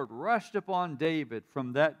Lord rushed upon David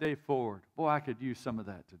from that day forward. Boy, I could use some of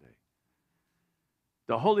that today.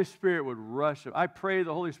 The Holy Spirit would rush. I pray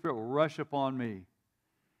the Holy Spirit will rush upon me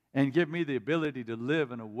and give me the ability to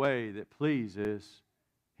live in a way that pleases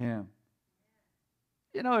Him.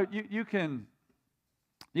 You know, you can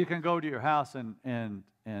go to your house and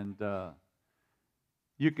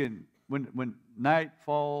you can, when night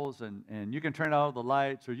falls and you can turn out all the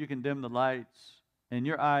lights, or you can dim the lights, and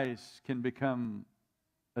your eyes can become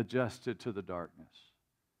adjusted to the darkness.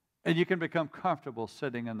 And you can become comfortable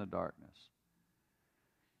sitting in the darkness.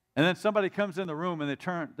 And then somebody comes in the room and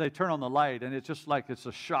they turn on the light, and it's just like it's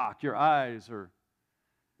a shock. Your eyes are,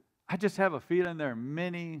 I just have a feeling there are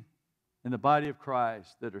many in the body of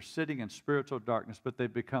Christ that are sitting in spiritual darkness, but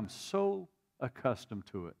they've become so accustomed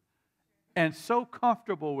to it and so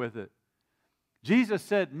comfortable with it. Jesus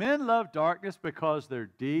said, men love darkness because their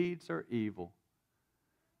deeds are evil.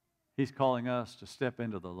 He's calling us to step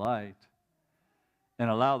into the light and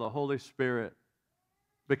allow the Holy Spirit,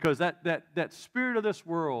 because that spirit of this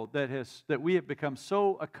world that we have become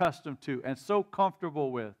so accustomed to and so comfortable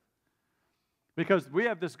with, because we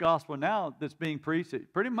have this gospel now that's being preached.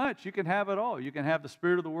 Pretty much you can have it all. You can have the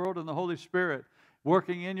spirit of the world and the Holy Spirit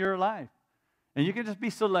working in your life. And you can just be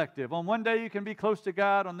selective. On one day you can be close to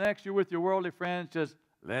God. On the next you're with your worldly friends. Just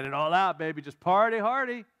let it all out, baby. Just party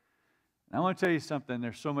hardy. And I want to tell you something.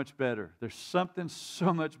 There's so much better. There's something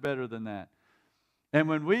so much better than that. And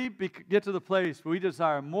when we get to the place where we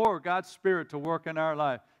desire more of God's Spirit to work in our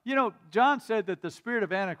life. You know, John said that the spirit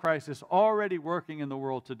of Antichrist is already working in the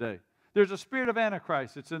world today. There's a spirit of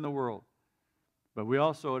Antichrist that's in the world. But we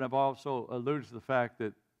also, and I've also alluded to the fact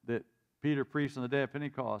that Peter preached on the day of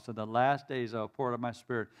Pentecost, in the last days I'll pour out my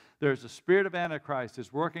Spirit. There's a spirit of Antichrist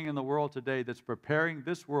that's working in the world today that's preparing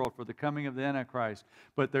this world for the coming of the Antichrist.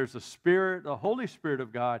 But there's a spirit, the Holy Spirit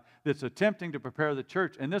of God, that's attempting to prepare the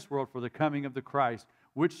church in this world for the coming of the Christ.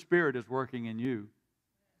 Which spirit is working in you?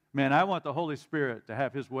 Man, I want the Holy Spirit to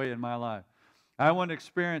have His way in my life. I want to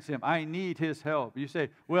experience Him. I need His help. You say,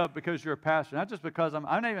 well, because you're a pastor. Not just because I'm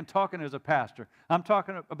not even talking as a pastor. I'm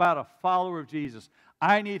talking about a follower of Jesus.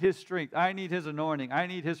 I need His strength. I need His anointing. I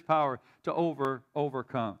need His power to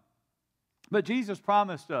overcome. But Jesus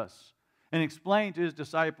promised us and explained to His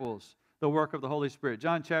disciples the work of the Holy Spirit.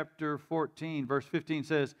 John chapter 14, verse 15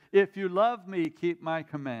 says, if you love me, keep my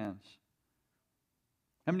commands.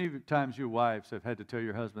 How many times you wives have had to tell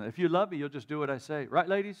your husband, if you love me, you'll just do what I say? Right,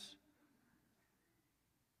 ladies?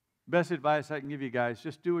 Best advice I can give you guys,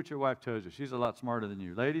 just do what your wife tells you. She's a lot smarter than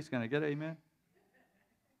you. Ladies, can I get an amen?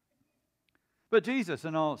 But Jesus,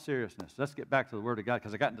 in all seriousness, let's get back to the Word of God,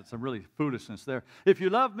 because I got into some really foolishness there. If you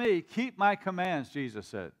love me, keep my commands, Jesus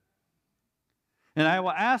said. And I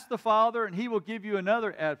will ask the Father, and He will give you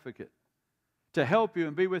another advocate to help you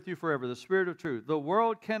and be with you forever, the Spirit of truth. The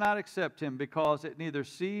world cannot accept Him because it neither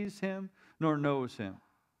sees Him nor knows Him.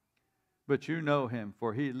 But you know Him,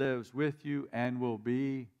 for He lives with you and will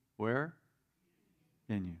be where?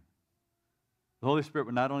 In you. The Holy Spirit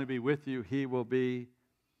will not only be with you, He will be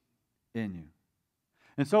in you.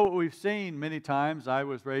 And so what we've seen many times, I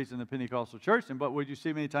was raised in the Pentecostal church, but what you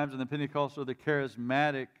see many times in the Pentecostal, the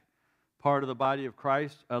charismatic part of the body of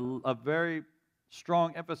Christ, a very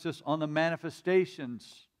strong emphasis on the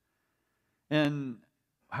manifestations. And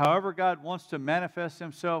however God wants to manifest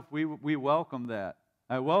himself, we welcome that.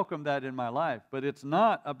 I welcome that in my life. But it's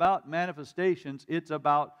not about manifestations. It's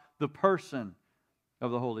about the person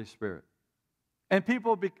of the Holy Spirit. And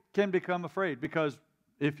people can become afraid because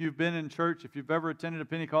if you've been in church, if you've ever attended a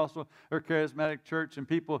Pentecostal or charismatic church, and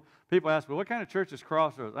people ask, well, what kind of church is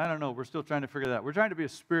Crossroads? I don't know. We're still trying to figure that out. We're trying to be a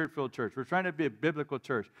Spirit-filled church. We're trying to be a biblical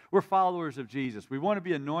church. We're followers of Jesus. We want to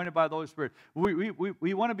be anointed by the Holy Spirit. We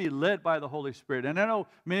want to be led by the Holy Spirit. And I know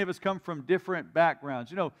many of us come from different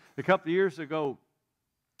backgrounds. You know, a couple of years ago,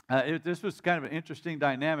 this was kind of an interesting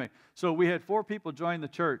dynamic. So we had 4 people join the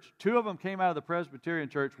church. 2 of them came out of the Presbyterian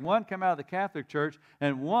church. 1 came out of the Catholic church.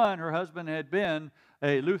 And 1, her husband had been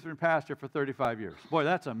a Lutheran pastor for 35 years. Boy,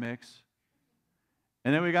 that's a mix.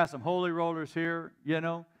 And then we got some holy rollers here, you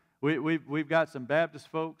know. We've got some Baptist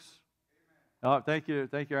folks. Oh, thank you.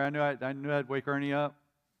 I knew I'd wake Ernie up.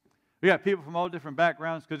 We got people from all different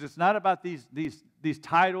backgrounds because it's not about these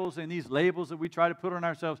titles and these labels that we try to put on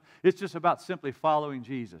ourselves. It's just about simply following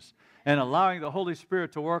Jesus and allowing the Holy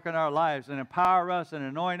Spirit to work in our lives and empower us and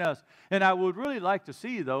anoint us. And I would really like to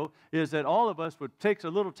see, though, is that all of us would take a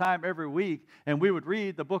little time every week and we would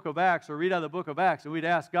read the book of Acts or read out of the book of Acts and we'd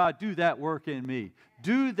ask God, do that work in me.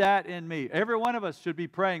 Do that in me. Every one of us should be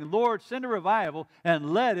praying, Lord, send a revival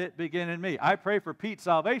and let it begin in me. I pray for Pete's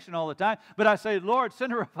salvation all the time, but I say, Lord,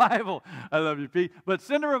 send a revival. I love you, Pete. But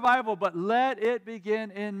send a revival, but let it begin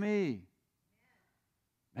in me.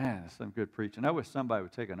 Man, that's some good preaching. I wish somebody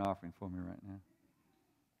would take an offering for me right now.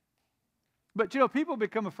 But, you know, people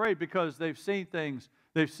become afraid because they've seen things.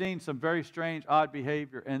 They've seen some very strange, odd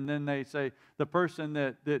behavior, and then they say, the person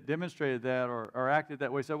that demonstrated that or acted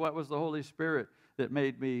that way said, what was the Holy Spirit that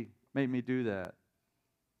made me do that?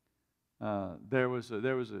 There was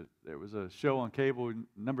a show on cable a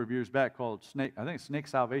number of years back called Snake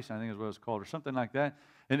Salvation, I think is what it was called, or something like that.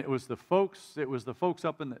 And it was the folks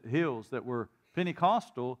up in the hills that were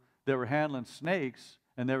Pentecostal that were handling snakes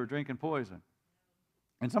and they were drinking poison.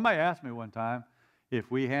 And somebody asked me one time if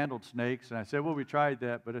we handled snakes, and I said, well, we tried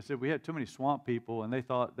that, but I said we had too many swamp people, and they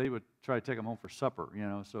thought they would try to take them home for supper, you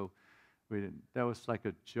know. So we didn't. That was like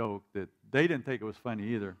a joke that they didn't think it was funny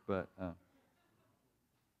either, but.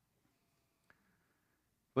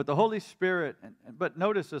 But the Holy Spirit, but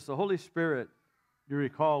notice this, the Holy Spirit, you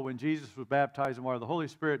recall when Jesus was baptized in water, the Holy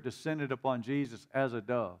Spirit descended upon Jesus as a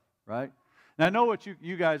dove, right? Now I know what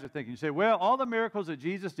you guys are thinking. You say, well, all the miracles that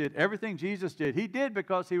Jesus did, everything Jesus did, he did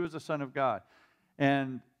because he was the Son of God.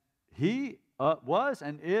 And he was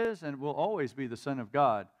and is and will always be the Son of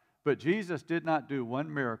God. But Jesus did not do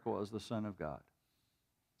one miracle as the Son of God.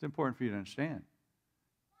 It's important for you to understand.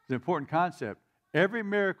 It's an important concept. Every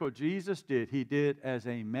miracle Jesus did, he did as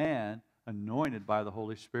a man anointed by the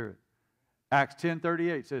Holy Spirit. Acts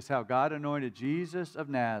 10:38 says how God anointed Jesus of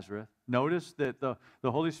Nazareth. Notice that the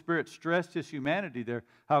Holy Spirit stressed his humanity there.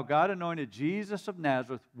 How God anointed Jesus of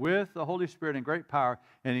Nazareth with the Holy Spirit in great power,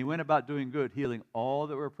 and he went about doing good, healing all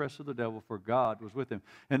that were oppressed of the devil, for God was with him.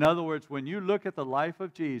 In other words, when you look at the life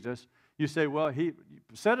of Jesus, you say, well, he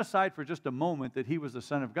set aside for just a moment that he was the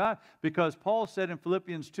Son of God, because Paul said in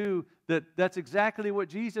Philippians 2 that that's exactly what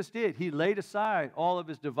Jesus did. He laid aside all of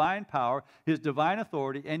his divine power, his divine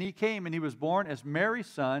authority, and he came and he was born as Mary's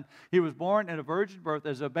son. He was born in a virgin birth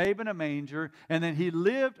as a babe in a manger, and then he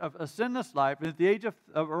lived a sinless life. And at the age of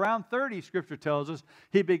around 30, Scripture tells us,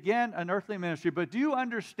 he began an earthly ministry. But do you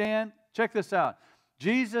understand? Check this out.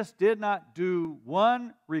 Jesus did not do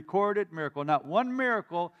one recorded miracle, not one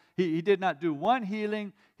miracle. He did not do one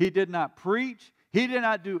healing. He did not preach. He did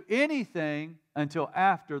not do anything until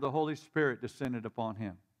after the Holy Spirit descended upon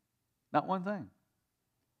him. Not one thing.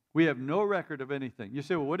 We have no record of anything. You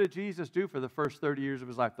say, well, what did Jesus do for the first 30 years of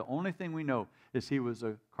his life? The only thing we know is he was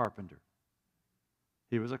a carpenter.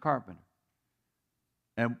 He was a carpenter.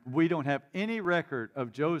 And we don't have any record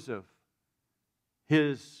of Joseph,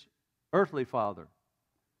 his earthly father,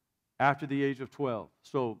 after the age of 12.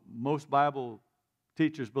 So most Bible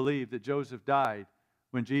teachers believe that Joseph died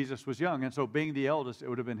when Jesus was young. And so being the eldest, it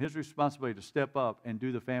would have been his responsibility to step up and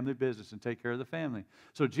do the family business and take care of the family.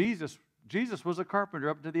 So Jesus was a carpenter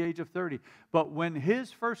up to the age of 30. But when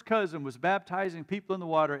his first cousin was baptizing people in the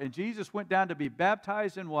water, and Jesus went down to be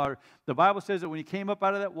baptized in water, the Bible says that when he came up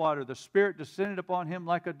out of that water, the Spirit descended upon him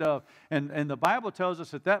like a dove. And the Bible tells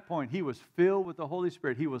us at that point, he was filled with the Holy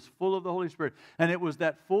Spirit. He was full of the Holy Spirit. And it was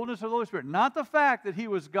that fullness of the Holy Spirit, not the fact that he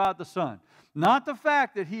was God the Son, not the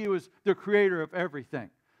fact that he was the creator of everything.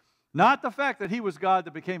 Not the fact that he was God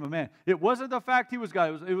that became a man. It wasn't the fact he was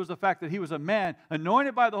God. It was the fact that he was a man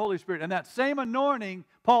anointed by the Holy Spirit. And that same anointing,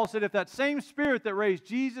 Paul said, if that same Spirit that raised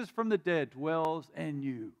Jesus from the dead dwells in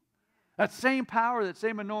you, that same power, that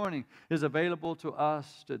same anointing is available to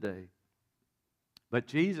us today. But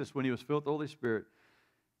Jesus, when he was filled with the Holy Spirit,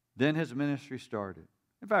 then his ministry started.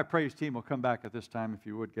 In fact, praise team will come back at this time if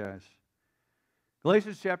you would, guys.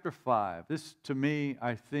 Galatians chapter 5. This, to me,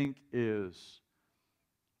 I think is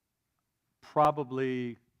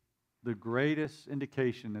probably the greatest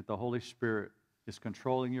indication that the Holy Spirit is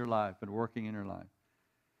controlling your life and working in your life.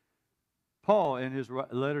 Paul, in his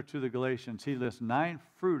letter to the Galatians, he lists 9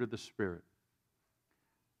 fruit of the Spirit.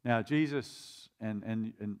 Now, Jesus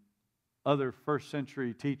and other first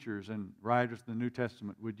century teachers and writers in the New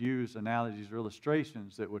Testament would use analogies or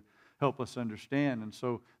illustrations that would help us understand. And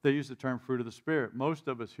so they use the term fruit of the Spirit. Most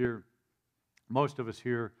of us here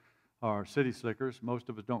are city slickers. Most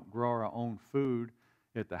of us don't grow our own food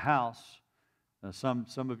at the house. Some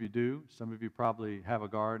of you do. Some of you probably have a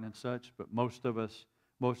garden and such, but most of us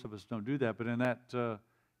don't do that. But in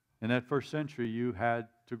that first century, you had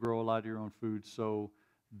to grow a lot of your own food. So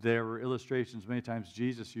there were illustrations. Many times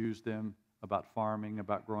Jesus used them about farming,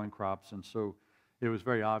 about growing crops, and so it was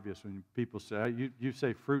very obvious when people say, "You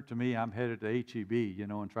say fruit to me, I'm headed to H-E-B,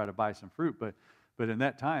 and try to buy some fruit." But in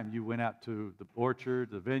that time, you went out to the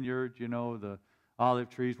orchard, the vineyard, the olive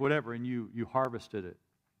trees, whatever, and you harvested it.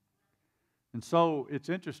 And so it's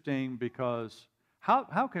interesting because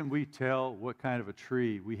how can we tell what kind of a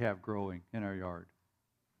tree we have growing in our yard?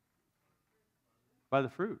 By the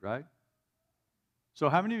fruit, right? So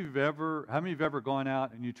how many of you have ever gone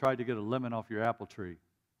out and you tried to get a lemon off your apple tree?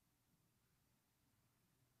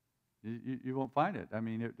 You won't find it. I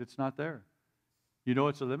mean, it's not there. You know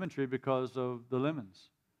it's a lemon tree because of the lemons.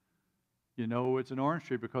 You know it's an orange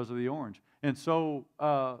tree because of the orange. And so,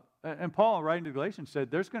 and Paul, writing to Galatians, said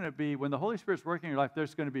there's going to be, when the Holy Spirit's working in your life,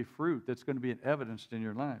 there's going to be fruit that's going to be evidenced in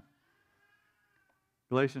your life.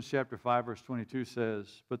 Galatians chapter 5, verse 22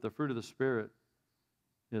 says, "But the fruit of the Spirit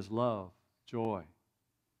is love, joy,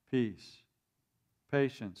 peace,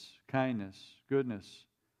 patience, kindness, goodness,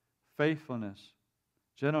 faithfulness,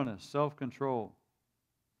 gentleness, self-control.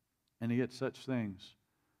 And against such things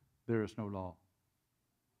there is no law."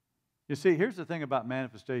 You see, here's the thing about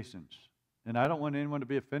manifestations. And I don't want anyone to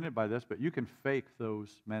be offended by this, but you can fake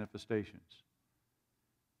those manifestations.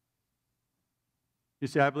 You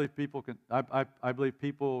see, I believe people can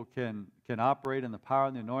operate in the power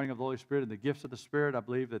and the anointing of the Holy Spirit and the gifts of the Spirit. I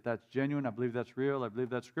believe that that's genuine. I believe that's real. I believe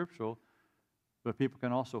that's scriptural. But people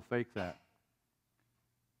can also fake that.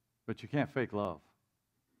 But you can't fake love.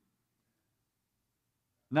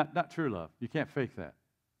 Not true love. You can't fake that.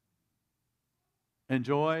 And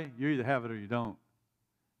joy, you either have it or you don't.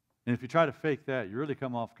 And if you try to fake that, you really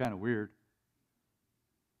come off kind of weird.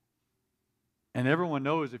 And everyone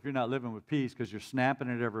knows if you're not living with peace because you're snapping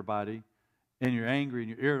at everybody and you're angry and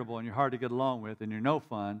you're irritable and you're hard to get along with and you're no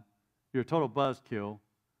fun. You're a total buzzkill.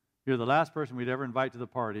 You're the last person we'd ever invite to the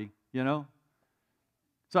party,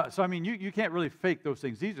 So I mean, you can't really fake those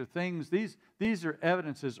things. These are things, these are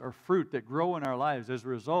evidences or fruit that grow in our lives as a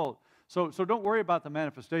result. So don't worry about the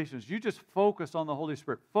manifestations. You just focus on the Holy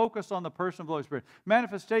Spirit. Focus on the person of the Holy Spirit.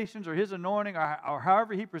 Manifestations or His anointing or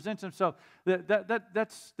however He presents Himself,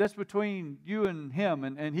 that's between you and Him.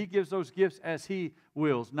 And He gives those gifts as He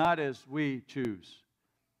wills, not as we choose.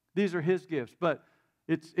 These are His gifts. But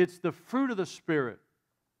it's the fruit of the Spirit,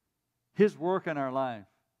 His work in our life.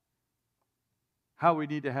 How we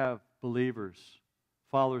need to have believers,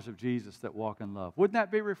 followers of Jesus that walk in love. Wouldn't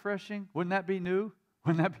that be refreshing? Wouldn't that be new?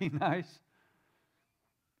 Wouldn't that be nice?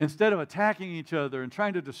 Instead of attacking each other and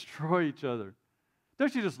trying to destroy each other.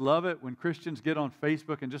 Don't you just love it when Christians get on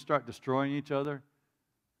Facebook and just start destroying each other?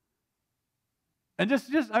 And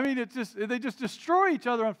they just destroy each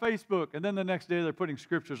other on Facebook. And then the next day they're putting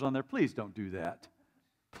scriptures on there. Please don't do that.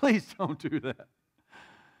 Please don't do that.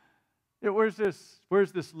 Where's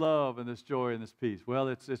this love and this joy and this peace? Well,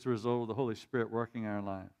 it's a result of the Holy Spirit working in our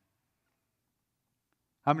life.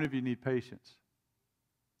 How many of you need patience?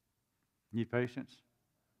 Need patience?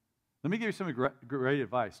 Let me give you some great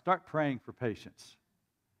advice. Start praying for patience.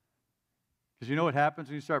 Because you know what happens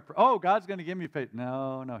when you start, God's going to give me patience.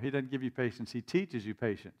 No, He doesn't give you patience. He teaches you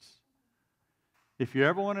patience. If you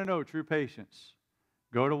ever want to know true patience,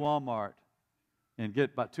 go to Walmart and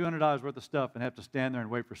get about $200 worth of stuff and have to stand there and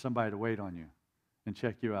wait for somebody to wait on you and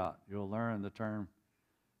check you out. You'll learn the term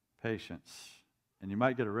patience. And you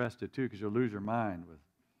might get arrested too because you'll lose your mind with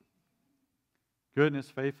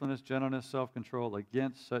goodness, faithfulness, gentleness, self-control.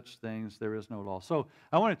 Against such things there is no law. So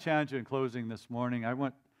I want to challenge you in closing this morning. I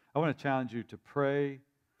want to challenge you to pray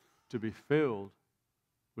to be filled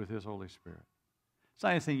with His Holy Spirit. It's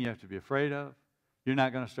not anything you have to be afraid of. You're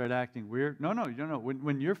not going to start acting weird. No.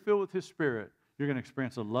 When you're filled with His Spirit, you're going to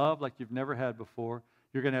experience a love like you've never had before.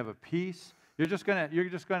 You're going to have a peace. You're just going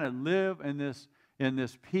to live in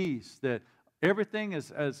this peace that everything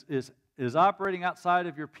is operating outside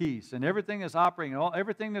of your peace, and everything is operating,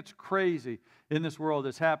 everything that's crazy in this world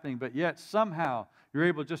is happening, but yet somehow you're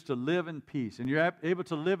able just to live in peace, and you're able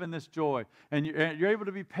to live in this joy, and you're able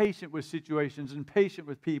to be patient with situations and patient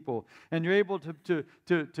with people, and you're able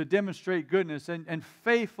to demonstrate goodness and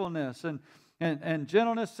faithfulness and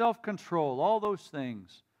gentleness, self-control, all those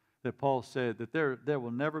things that Paul said that there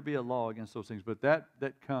will never be a law against those things, but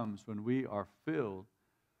that comes when we are filled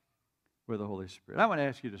with the Holy Spirit. I want to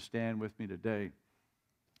ask you to stand with me today,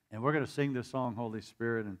 and we're going to sing this song, Holy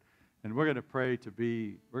Spirit, and we're going to pray to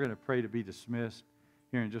be dismissed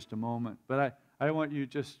here in just a moment. But I want you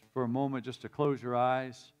just for a moment just to close your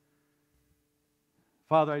eyes.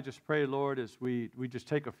 Father, I just pray, Lord, as we just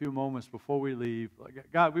take a few moments before we leave.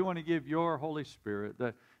 God, we want to give your Holy Spirit,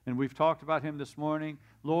 and we've talked about Him this morning.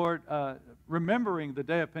 Lord, remembering the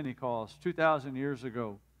day of Pentecost 2,000 years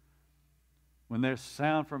ago, when there's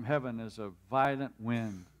sound from heaven as a violent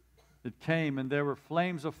wind that came, and there were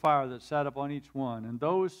flames of fire that sat upon each one. And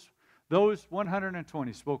those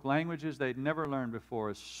 120 spoke languages they'd never learned before,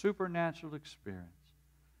 a supernatural experience.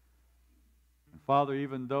 And Father,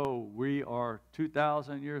 even though we are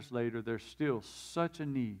 2,000 years later, there's still such a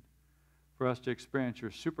need for us to experience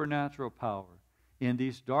your supernatural power in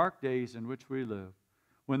these dark days in which we live,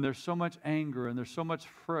 when there's so much anger and there's so much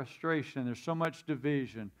frustration, there's so much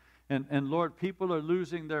division. And Lord, people are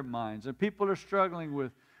losing their minds, and people are struggling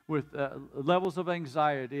with levels of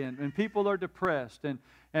anxiety, and people are depressed,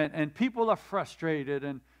 and people are frustrated,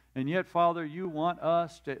 and yet, Father, you want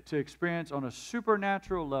us to experience on a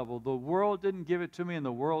supernatural level. The world didn't give it to me, and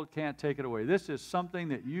the world can't take it away. This is something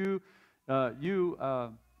that you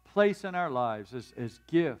place in our lives as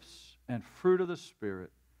gifts and fruit of the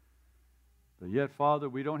Spirit. But yet, Father,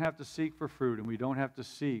 we don't have to seek for fruit, and we don't have to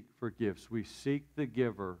seek for gifts. We seek the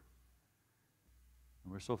giver.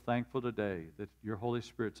 And we're so thankful today that your Holy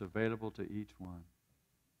Spirit's available to each one.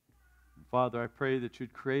 And Father, I pray that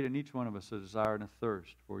you'd create in each one of us a desire and a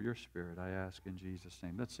thirst for your Spirit, I ask in Jesus'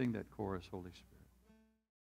 name. Let's sing that chorus, Holy Spirit.